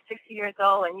 50 or 60 years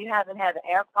old and you haven't had an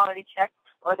air quality check,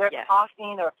 or they're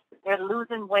coughing, or they're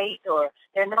losing weight, or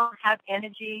they don't have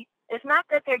energy, it's not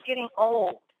that they're getting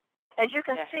old. As you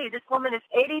can see, this woman is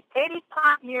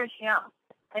 85 years young,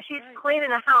 and she's cleaning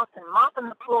the house and mopping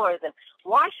the floors and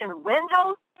washing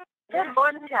windows. Good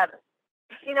Lord in heaven.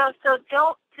 You know, so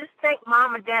don't just think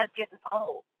mom and dad's getting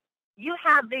old. You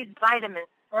have these vitamin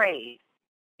sprays.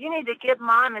 You need to get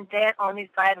mom and dad on these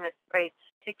vitamin sprays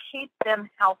to keep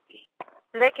them healthy,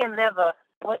 so they can live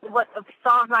what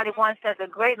Psalm 91 says, a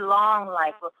great long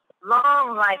life.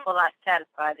 Long life will I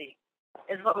satisfy thee,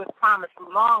 is what we promised,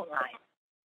 long life.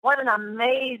 What an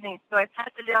amazing story.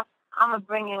 Pastor Dale, I'm going to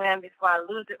bring you in before I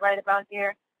lose it right about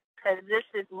here, because this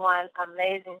is one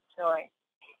amazing story.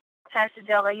 Pastor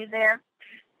Dale, are you there?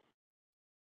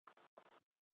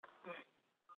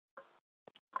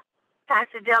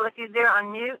 Pastor Dale, if you're there,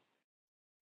 unmute.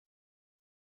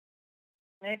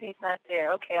 Maybe he's not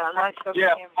there. Okay, I'm not sure.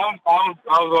 Yeah, I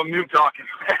was on mute talking.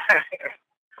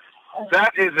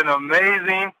 That is an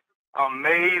amazing,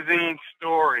 amazing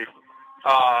story.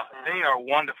 They are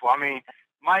wonderful. I mean,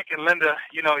 Mike and Linda,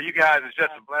 you know, you guys, it's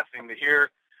just a blessing to hear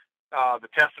the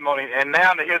testimony, and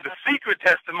now to hear the secret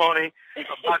testimony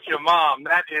about your mom.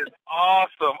 That is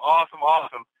awesome, awesome,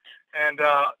 awesome. And,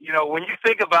 you know, when you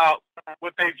think about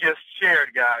what they've just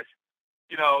shared, guys,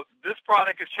 you know, this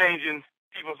product is changing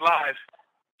people's lives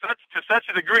to such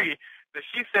a degree that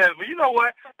she says, well, you know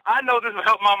what? I know this will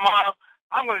help my mom.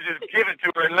 I'm going to just give it to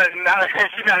her and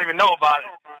she not even know about it.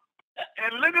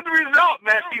 And look at the result,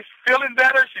 man. She's feeling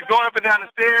better. She's going up and down the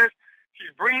stairs.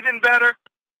 She's breathing better.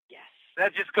 Yes.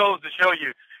 That just goes to show you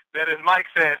that, as Mike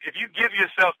said, if you give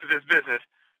yourself to this business,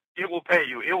 it will pay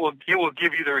you. It will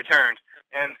give you the returns.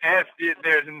 And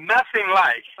there's nothing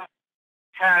like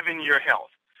having your health.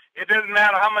 It doesn't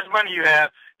matter how much money you have.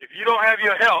 If you don't have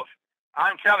your health,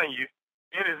 I'm telling you,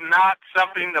 it is not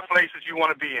something, the place that you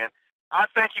want to be in. I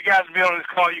thank you guys for being on this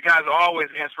call. You guys are always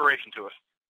an inspiration to us.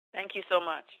 Thank you so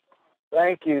much.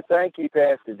 Thank you,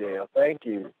 Pastor Dale. Thank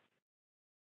you.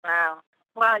 Wow.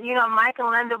 Well, you know, Mike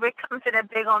and Linda, we're coming to that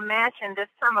big old mansion this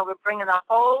summer. We're bringing the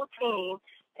whole team,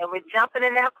 and we're jumping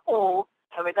in that pool,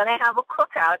 and we're going to have a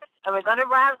cookout, and we're going to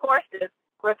ride horses.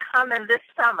 We're coming this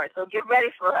summer, so get ready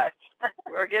for us.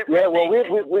 Yeah, well,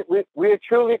 we're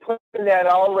truly planning that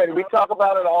already. We talk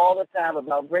about it all the time,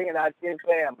 about bringing our 10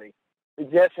 family to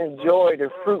just enjoy the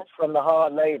fruits from the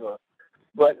hard labor.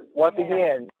 But once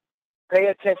again, pay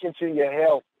attention to your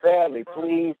health. Family,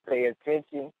 please pay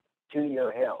attention to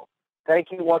your health.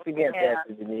 Thank you once again,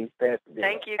 Pastor Denise. Pastor Dale.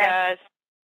 Thank you, guys.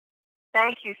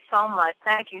 Thank you so much.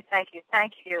 Thank you, thank you,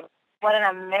 thank you. What an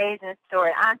amazing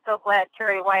story. I'm so glad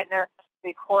Terry Whitener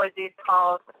records these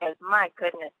calls, because, my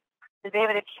goodness, to be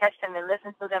able to catch them and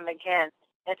listen to them again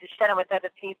and to share them with other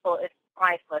people is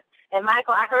priceless. And,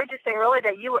 Michael, I heard you say earlier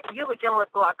that you were dealing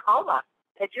with glaucoma,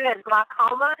 that you had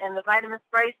glaucoma and the vitamin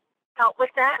sprays help with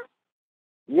that?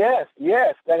 Yes.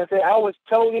 Like I said, I was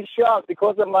totally shocked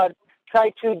because of my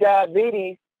type 2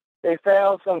 diabetes. They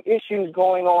found some issues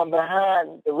going on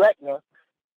behind the retina,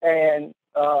 and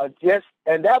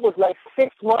that was like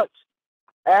 6 months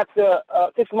after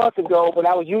 6 months ago when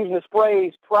I was using the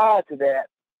sprays prior to that.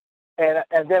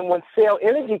 And then when Cell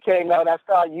Energy came out, I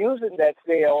started using that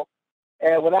cell.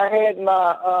 And when I had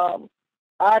my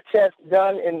eye test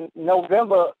done in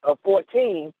November of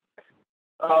 2014,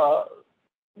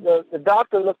 the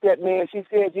doctor looked at me and she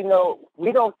said, you know,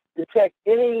 we don't detect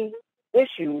any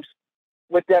issues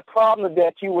with that problem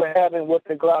that you were having with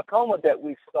the glaucoma that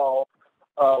we saw.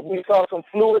 We saw some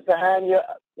fluid behind your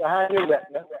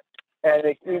retina,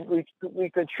 and we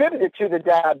contributed to the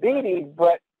diabetes,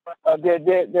 but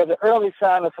there's an early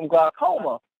sign of some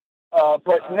glaucoma.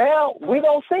 But now we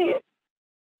don't see it.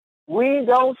 We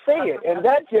don't see it, and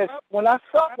that just when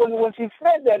she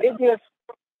said that,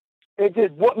 it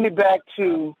just brought me back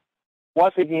to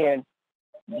once again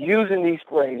using these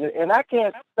sprays. And I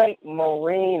can't thank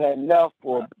Maureen enough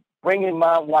for bringing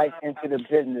my wife into the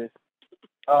business.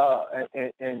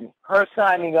 And her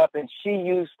signing up, and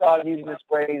she started using the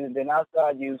sprays, and then I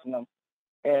started using them.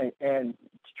 And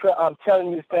I'm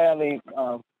telling you, family,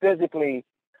 physically,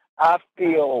 I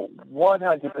feel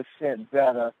 100%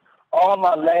 better. All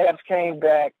my labs came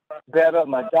back better.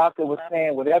 My doctor was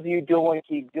saying, whatever you're doing,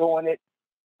 keep doing it.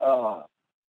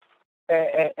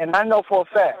 And I know for a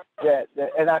fact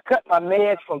and I cut my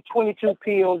meds from 22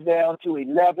 pills down to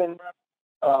 11.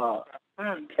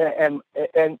 And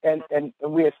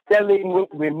we are steadily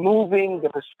removing the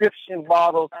prescription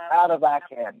bottles out of our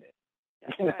cabinet.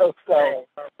 You know, so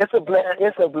it's a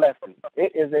blessing.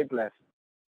 It is a blessing.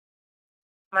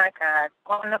 My God,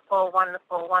 wonderful,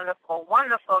 wonderful, wonderful,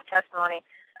 wonderful testimony.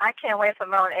 I can't wait for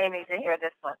Mel and Amy to hear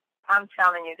this one. I'm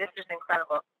telling you, this is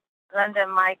incredible. Linda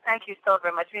and Mike, thank you so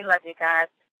very much. We love you guys.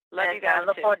 Love you guys,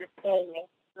 look too. forward to seeing you.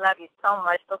 Love you so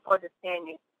much. Look forward to seeing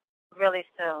you really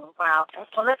soon. Wow.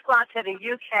 Well, let's go out to the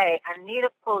UK. Anita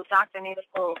Poole, Dr. Anita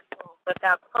Poole, with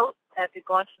our quote as we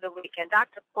go into the weekend.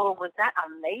 Dr. Poole, was that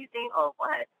amazing or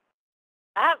what?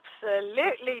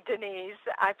 Absolutely, Denise.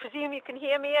 I presume you can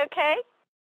hear me okay?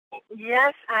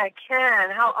 Yes, I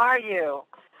can. How are you?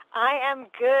 I am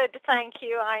good, thank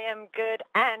you. I am good.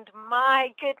 And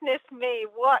my goodness me,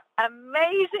 what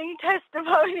amazing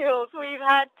testimonials we've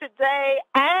had today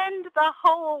and the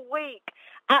whole week.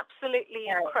 Absolutely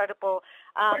incredible.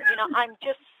 You know, I'm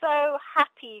just so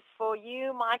happy for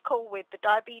you, Michael, with the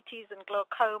diabetes and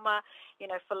glaucoma, you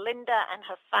know, for Linda and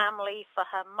her family, for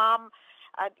her mum.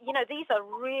 You know, these are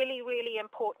really, really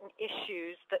important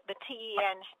issues that the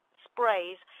TEN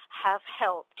sprays have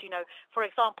helped. You know, for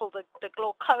example, the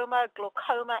glaucoma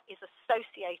is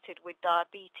associated with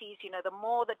diabetes. You know, the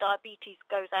more the diabetes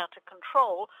goes out of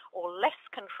control or less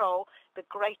control, the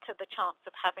greater the chance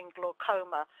of having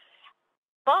glaucoma.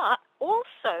 But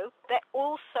also,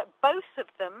 both of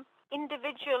them,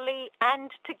 individually and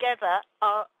together,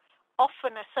 are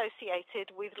often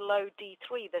associated with low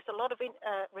D3. There's a lot of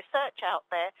research out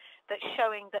there that's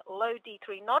showing that low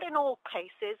D3, not in all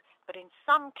cases, but in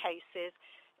some cases,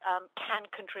 can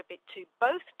contribute to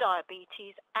both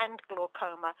diabetes and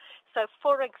glaucoma. So,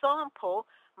 for example,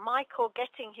 Michael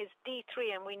getting his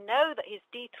D3, and we know that his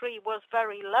D3 was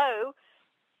very low,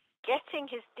 getting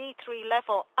his D3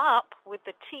 level up with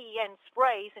the TEN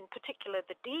sprays, in particular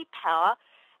the D-Power,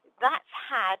 that's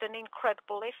had an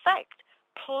incredible effect.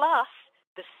 Plus,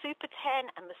 the Super 10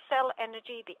 and the cell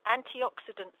energy, the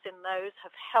antioxidants in those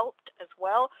have helped as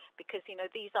well, because, you know,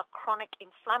 these are chronic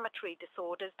inflammatory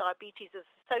disorders. Diabetes is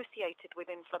associated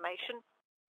with inflammation,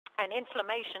 and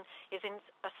inflammation is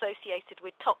associated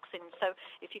with toxins. So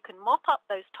if you can mop up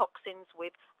those toxins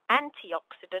with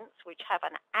antioxidants, which have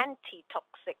an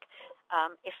anti-toxic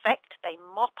effect, they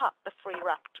mop up the free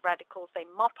radicals, they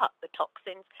mop up the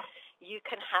toxins, you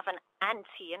can have an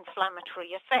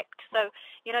anti-inflammatory effect. So,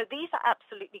 you know, these are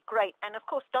absolutely great. And of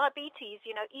course, diabetes,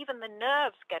 you know, even the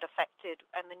nerves get affected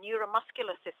and the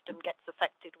neuromuscular system gets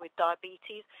affected with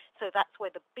diabetes. So that's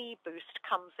where the B boost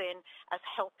comes in as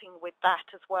helping with that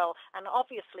as well. And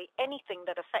obviously, anything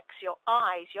that affects your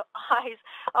eyes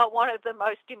are one of the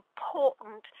most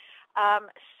important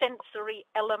sensory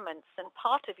elements, and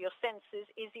part of your senses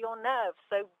is your nerves.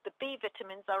 So the B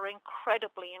vitamins are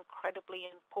incredibly, incredibly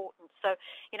important. So,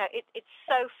 you know, it's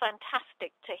so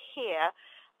fantastic to hear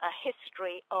a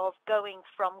history of going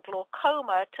from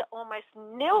glaucoma to almost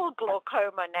nil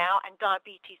glaucoma now and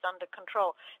diabetes under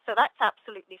control. So that's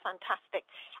absolutely fantastic.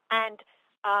 And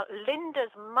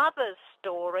Linda's mother's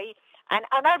story, and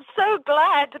I'm so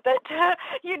glad that,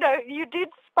 you know, you did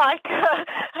spike her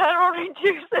orange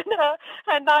juice and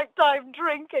her nighttime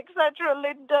drink, etc.,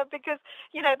 Linda, because,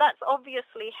 you know, that's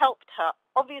obviously helped her.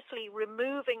 Obviously,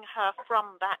 removing her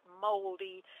from that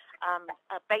moldy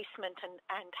basement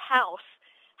and house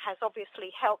has obviously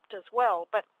helped as well.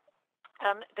 But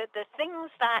the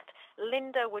things that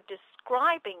Linda was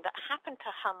describing that happened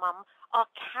to her mum are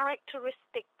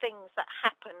characteristic things that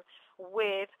happen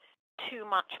with too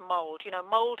much mold. You know,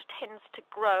 mold tends to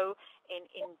grow in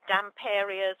damp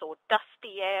areas or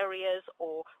dusty areas,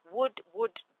 or wood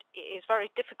is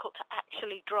very difficult to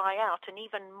actually dry out, and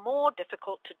even more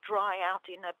difficult to dry out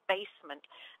in a basement.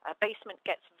 A basement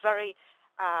gets very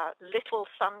little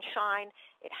sunshine,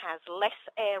 it has less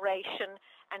aeration,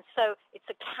 and so it's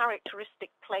a characteristic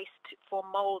place for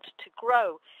mold to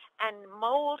grow. And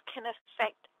mold can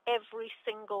affect every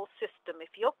single system.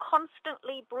 If you're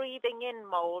constantly breathing in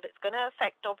mold, it's going to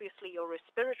affect obviously your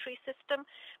respiratory system,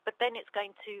 but then it's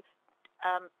going to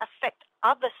affect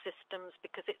other systems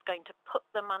because it's going to put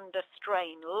them under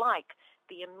strain, like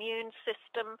the immune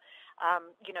system,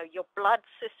 you know, your blood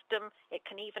system. It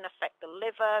can even affect the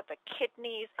liver, the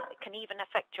kidneys. It can even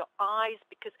affect your eyes,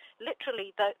 because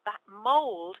literally that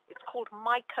mold, it's called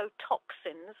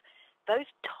mycotoxins. Those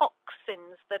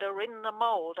toxins that are in the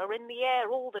mold are in the air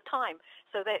all the time.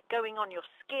 So they're going on your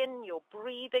skin, you're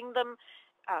breathing them,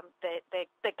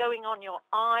 they're going on your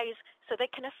eyes, so they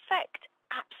can affect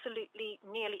absolutely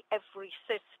nearly every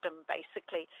system,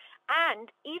 basically.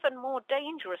 And even more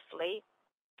dangerously,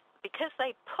 because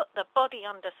they put the body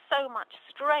under so much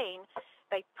strain,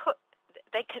 they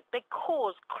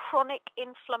cause chronic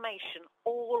inflammation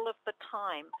all of the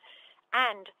time,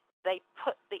 and they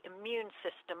put the immune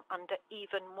system under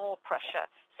even more pressure.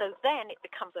 So then it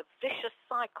becomes a vicious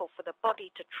cycle for the body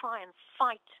to try and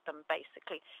fight them,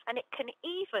 basically. And it can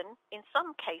even, in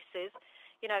some cases,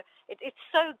 you know, it's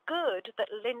so good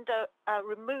that Linda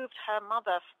removed her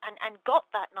mother and got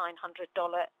that $900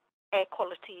 air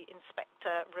quality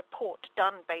inspector report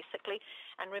done, basically,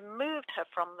 and removed her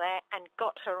from there and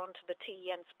got her onto the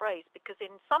TEN sprays, because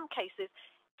in some cases,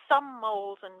 some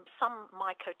molds and some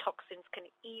mycotoxins can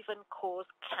even cause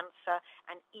cancer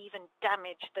and even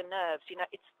damage the nerves. You know,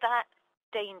 it's that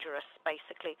dangerous,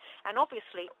 basically. And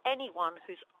obviously, anyone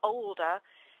who's older,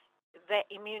 their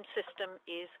immune system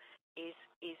is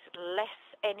less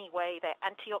anyway. Their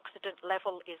antioxidant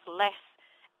level is less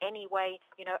anyway.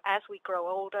 You know, as we grow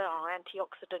older, our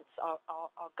antioxidants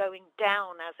are going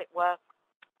down, as it were.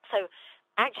 So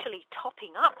actually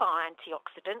topping up our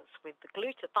antioxidants with the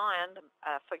glutathione,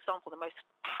 for example, the most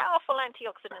powerful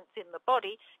antioxidants in the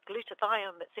body,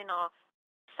 glutathione that's in our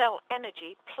cell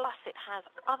energy, plus it has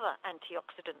other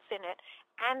antioxidants in it,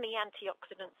 and the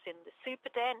antioxidants in the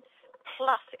superden,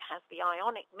 plus it has the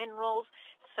ionic minerals.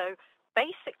 So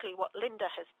basically what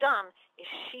Linda has done is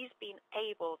she's been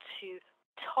able to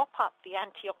top up the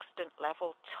antioxidant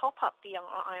level, top up the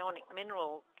ionic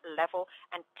mineral level,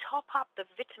 and top up the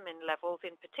vitamin levels,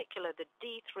 in particular the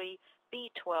D3,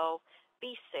 B12,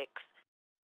 B6,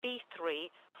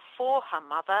 B3 for her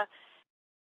mother,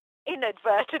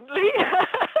 inadvertently.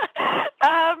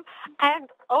 And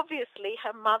obviously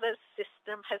her mother's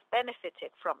system has benefited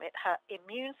from it. Her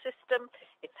immune system,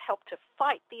 it's helped to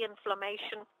fight the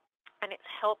inflammation, and it's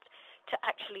helped to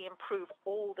actually improve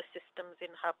all the systems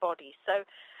in her body. So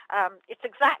it's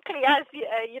exactly as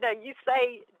you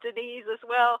say, Denise, as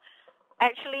well.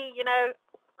 Actually, you know,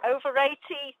 over 80,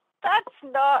 that's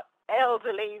not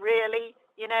elderly, really.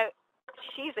 You know,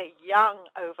 she's a young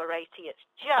over 80. It's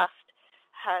just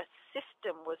her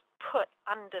system was put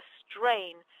under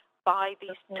strain by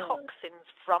these toxins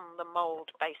from the mold,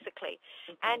 basically.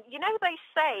 And, you know, they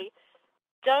say,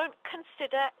 don't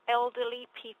consider elderly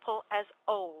people as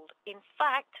old. In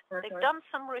fact, they've done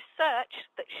some research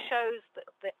that shows that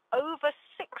the over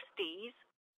 60s,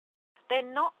 they're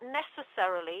not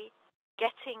necessarily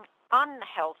getting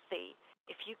unhealthy.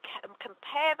 If you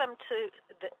compare them to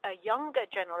a younger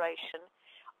generation,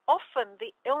 often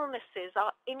the illnesses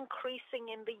are increasing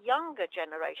in the younger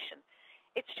generation.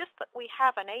 It's just that we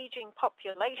have an aging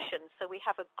population, so we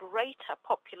have a greater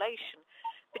population.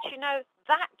 But you know,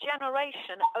 that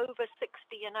generation over 60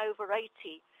 and over 80,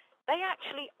 they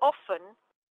actually often,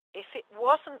 if it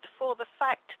wasn't for the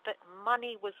fact that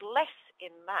money was less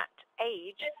in that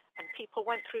age and people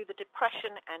went through the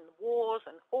depression and wars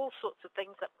and all sorts of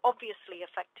things that obviously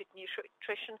affected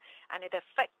nutrition, and it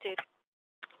affected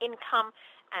income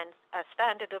and a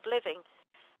standard of living.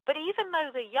 But even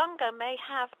though the younger may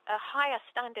have a higher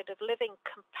standard of living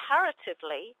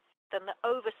comparatively than the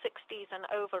over 60s and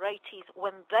over 80s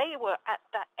when they were at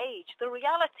that age, the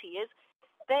reality is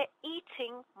they're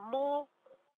eating more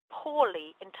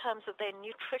poorly in terms of their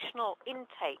nutritional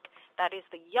intake. That is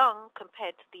the young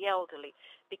compared to the elderly,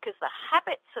 because the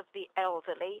habits of the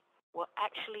elderly were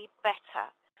actually better.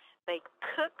 They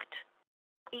cooked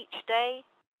each day,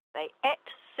 they ate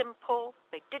simple,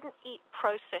 they didn't eat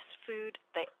processed food,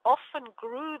 they often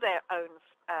grew their own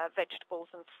vegetables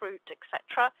and fruit,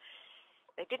 etc.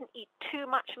 They didn't eat too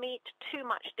much meat, too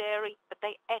much dairy, but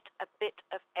they ate a bit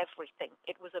of everything.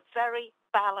 It was a very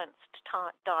balanced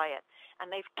diet,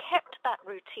 and they've kept that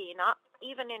routine up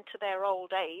even into their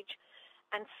old age.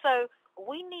 And so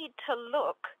we need to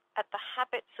look at the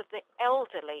habits of the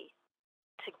elderly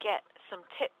to get some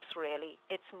tips, really.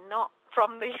 It's not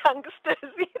from the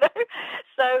youngsters, you know.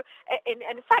 So,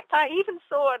 in fact, I even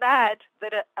saw an ad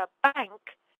that a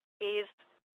bank is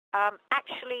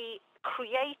actually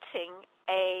creating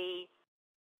a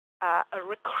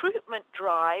recruitment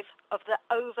drive of the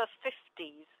over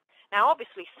 50s. Now,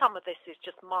 obviously, some of this is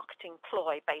just marketing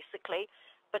ploy, basically,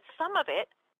 but some of it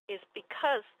is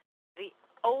because the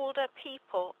older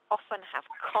people often have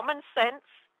common sense,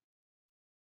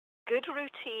 good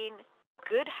routine,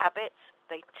 good habits,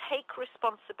 they take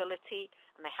responsibility,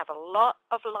 and they have a lot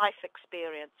of life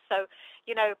experience. So,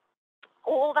 you know,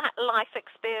 all that life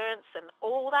experience and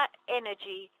all that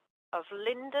energy of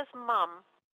Linda's mum,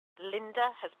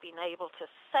 Linda has been able to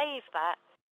save that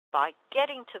by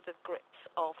getting to the grips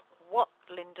of what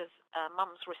Linda's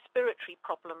mum's respiratory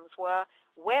problems were,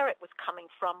 where it was coming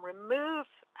from, remove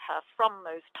her from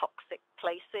those toxic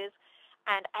places,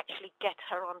 and actually get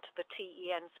her onto the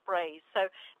TEN sprays.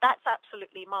 So that's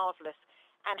absolutely marvelous.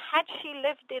 And had she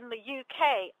lived in the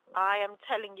UK, I am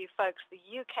telling you folks, the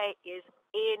UK is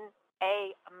in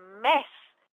a mess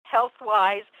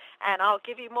health-wise, and I'll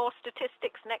give you more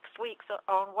statistics next week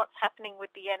on what's happening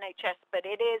with the NHS, but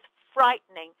it is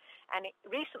frightening. And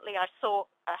recently I saw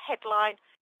a headline,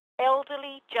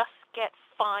 elderly just get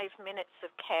 5 minutes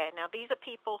of care. Now, these are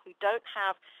people who don't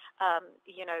have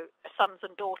sons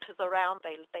and daughters around.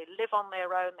 They live on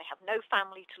their own. They have no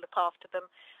family to look after them.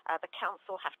 The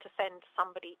council have to send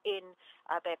somebody in.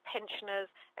 They're pensioners.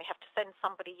 They have to send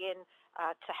somebody in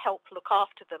to help look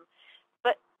after them.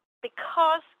 But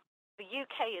because the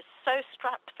UK is so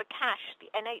strapped for cash,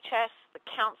 the NHS, the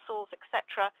councils,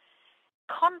 etc.,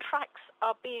 contracts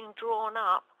are being drawn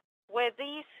up where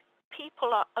these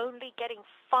people are only getting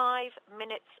 5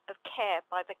 minutes of care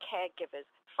by the caregivers.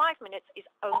 5 minutes is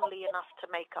only enough to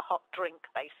make a hot drink,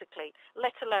 basically,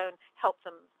 let alone help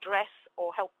them dress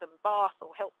or help them bath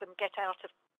or help them get out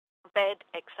of bed,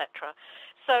 etc.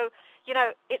 So,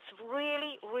 it's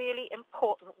really, really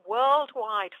important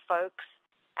worldwide, folks,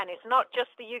 and it's not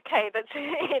just the UK that's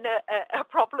in a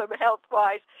problem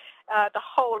health-wise. The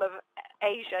whole of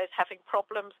Asia is having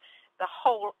problems. The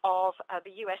whole of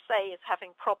the USA is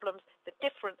having problems. The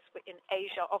difference in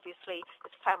Asia, obviously,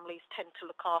 is families tend to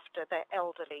look after their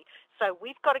elderly. So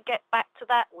we've got to get back to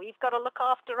that. We've got to look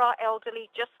after our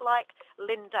elderly, just like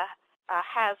Linda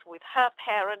has with her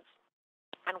parents.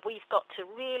 And we've got to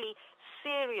really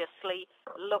seriously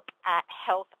look at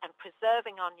health and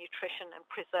preserving our nutrition and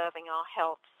preserving our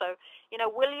health. So,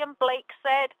 William Blake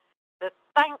said, the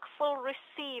thankful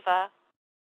receiver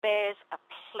bears a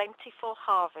plentiful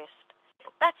harvest.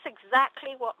 That's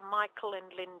exactly what Michael and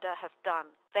Linda have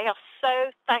done. They are so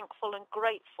thankful and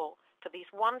grateful for these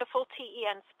wonderful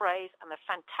TEN sprays and the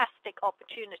fantastic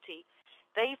opportunity.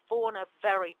 They've borne a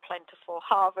very plentiful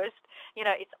harvest.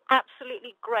 It's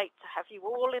absolutely great to have you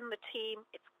all in the team.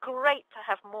 It's great to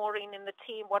have Maureen in the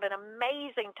team. What an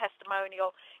amazing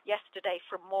testimonial yesterday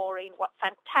from Maureen. What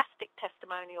fantastic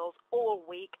testimonials all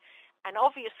week. And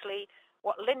obviously,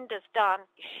 what Linda's done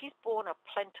is she's borne a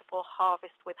plentiful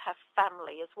harvest with her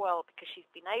family as well, because she's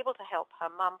been able to help her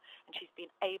mum and she's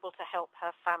been able to help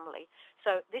her family.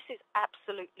 So this is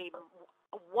absolutely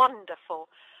wonderful.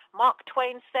 Mark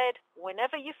Twain said,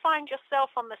 whenever you find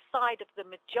yourself on the side of the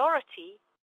majority,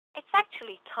 it's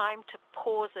actually time to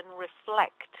pause and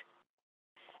reflect.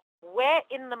 We're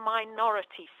in the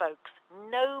minority, folks.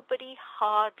 Nobody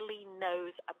hardly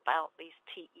knows about these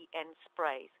TEN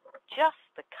sprays, just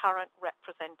the current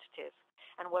representatives.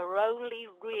 And we're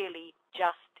only really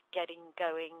just getting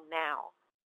going now.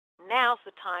 Now's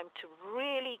the time to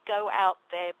really go out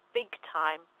there big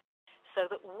time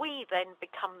so that we then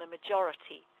become the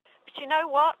majority. But you know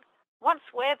what? Once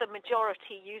we're the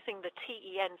majority using the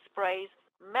TEN sprays,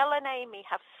 Mel and Amy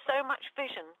have so much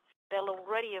vision, they'll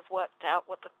already have worked out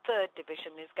what the third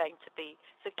division is going to be.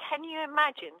 So can you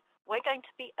imagine we're going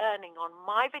to be earning on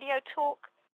my video talk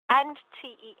and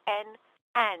TEN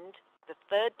and the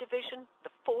third division,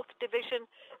 the fourth division,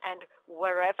 and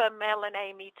wherever Mel and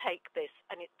Amy take this.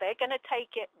 And they're going to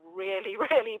take it really,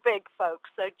 really big,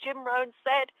 folks. So Jim Rohn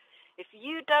said, if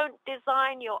you don't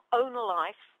design your own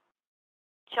life,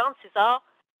 chances are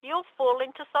you'll fall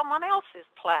into someone else's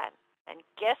plan. And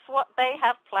guess what they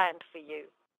have planned for you?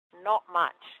 Not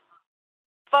much.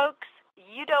 Folks,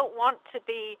 you don't want to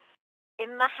be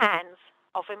in the hands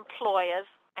of employers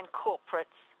and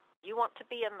corporates. You want to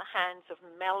be in the hands of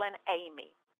Mel and Amy,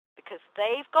 because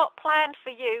they've got planned for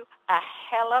you a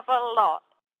hell of a lot.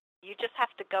 You just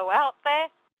have to go out there,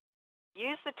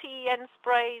 use the TEN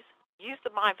sprays, use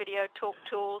the My Video Talk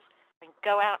tools, and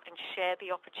go out and share the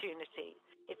opportunity.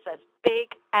 It's as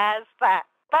big as that.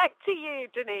 Back to you,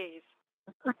 Denise.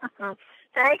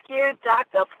 Thank you,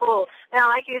 Dr. Poole. Now,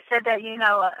 like you said that,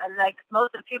 like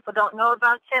most of the people don't know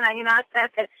about TEN, I said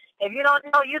that if you don't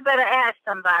know, you better ask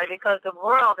somebody, because the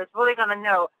world is really going to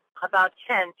know about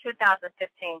TEN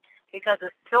 2015, because of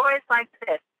stories like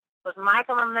this, with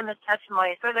Michael and Linda's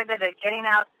testimony, stories like that, they're getting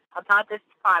out about this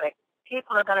product.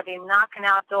 People are going to be knocking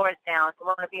our doors down to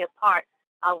want to be a part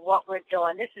of what we're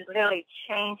doing. This is literally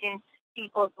changing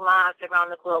people's lives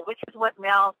around the globe, which is what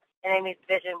Mel and Amy's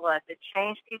vision was, to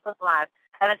change people's lives.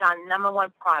 That is our number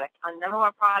one product. Our number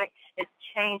one product is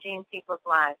changing people's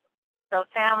lives. So,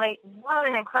 family, what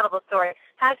an incredible story.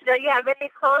 Pastor, do you have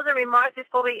any closing remarks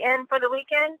before we end for the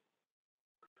weekend?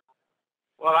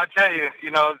 Well, I tell you,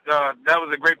 that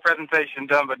was a great presentation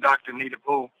done by Dr. Nita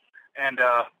Poole. And,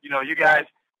 you guys,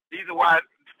 this is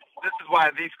why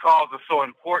these calls are so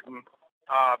important,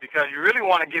 because you really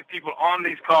want to get people on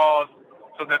these calls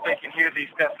so that they can hear these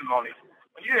testimonies.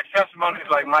 When you hear testimonies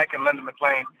like Mike and Linda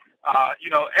McLean,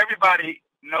 everybody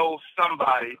know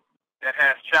somebody that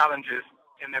has challenges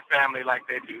in their family like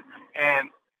they do. And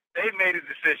they made a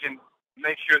decision to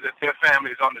make sure that their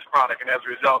family is on this product, and as a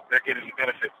result, they're getting the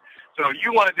benefits. So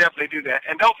you want to definitely do that.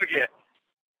 And don't forget,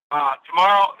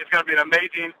 tomorrow is going to be an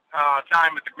amazing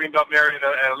time at the Greenbelt Marriott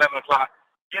at 11 o'clock.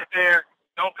 Get there.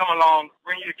 Don't come along.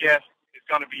 Bring your guests. It's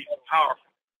going to be powerful.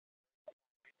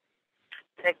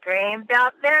 The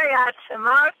Greenbelt Marriott,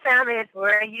 tomorrow, family, is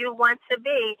where you want to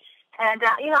be. And,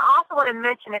 I also want to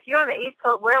mention, if you're on the East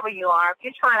Coast, wherever you are, if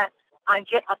you're trying to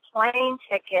get a plane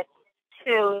ticket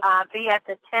to be at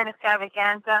the 10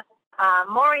 Extravaganza,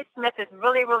 Maureen Smith is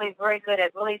really, really very good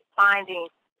at really finding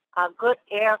good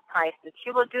air prices.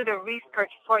 She will do the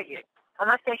research for you. I'm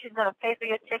not saying she's going to pay for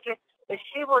your ticket, but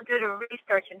she will do the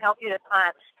research and help you to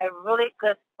find a really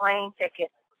good plane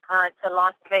ticket to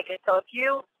Las Vegas. So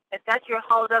if that's your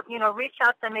holdup, reach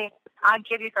out to me. I'll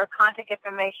give you her contact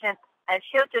information, and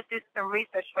she'll just do some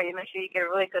research for you. Make sure you get a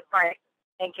really good price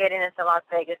and get into Las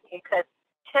Vegas, because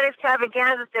 10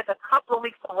 Extravaganza is just a couple of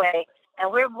weeks away,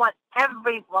 and we want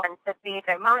everyone to be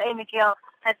there. Mama A. McGill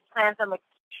has planned some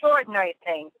extraordinary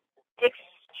things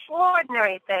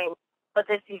for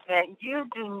this event. You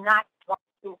do not want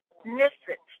to miss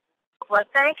it. Well,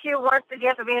 thank you once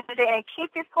again for being here today, and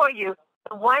keep before you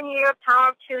the 1 year Power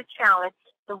of Two Challenge,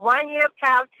 the 1 year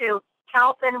Power of Two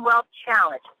Health and Wealth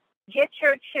Challenge. Get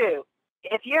your two.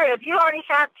 If you already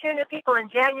have 2 new people in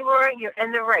January, you're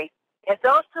in the race. If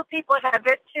those 2 people have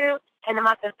their 2 in the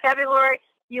month of February,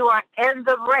 you are in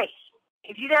the race.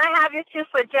 If you don't have your 2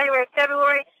 for January,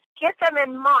 February, get them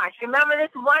in March. Remember,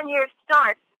 this 1 year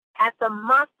starts at the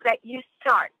month that you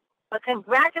start. But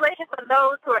congratulations for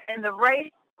those who are in the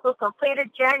race, who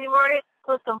completed January,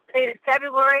 who completed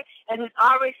February, and who's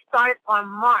already started on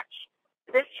March.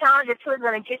 This challenge of 2 is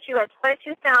going to get you at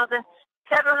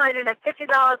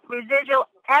 $22,750 residual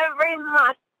every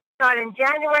month starting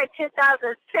January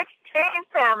 2016,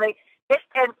 family. It's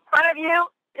in front of you.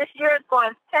 This year is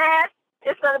going fast.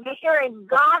 It's going to be here and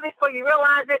gone before you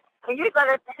realize it. And you're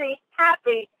going to be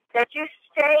happy that you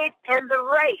stayed in the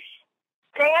race.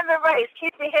 Stay in the race.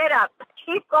 Keep your head up.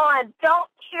 Keep going. Don't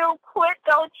you quit.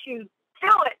 Don't you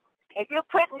do it. If you're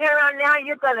quitting here on now,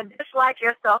 you're going to dislike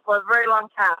yourself for a very long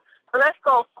time. So let's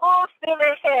go full steam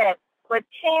ahead with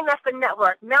Team Effort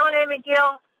Network. Melanie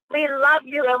McGill, we love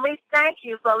you and we thank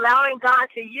you for allowing God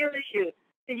to use you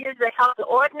to help the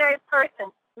ordinary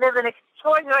person live an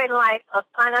extraordinary life of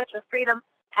financial freedom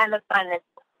and abundance.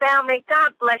 Family,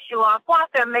 God bless you all. Go out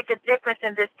there and make a difference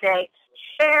in this day.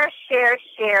 Share, share,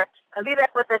 share. And be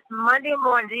back with us Monday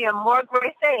morning to hear more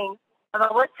great things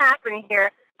about what's happening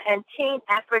here in Team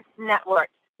Efforts Network.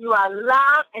 You are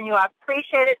loved and you are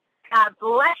appreciated. God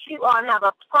bless you all and have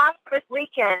a prosperous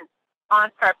weekend on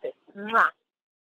purpose. Mwah.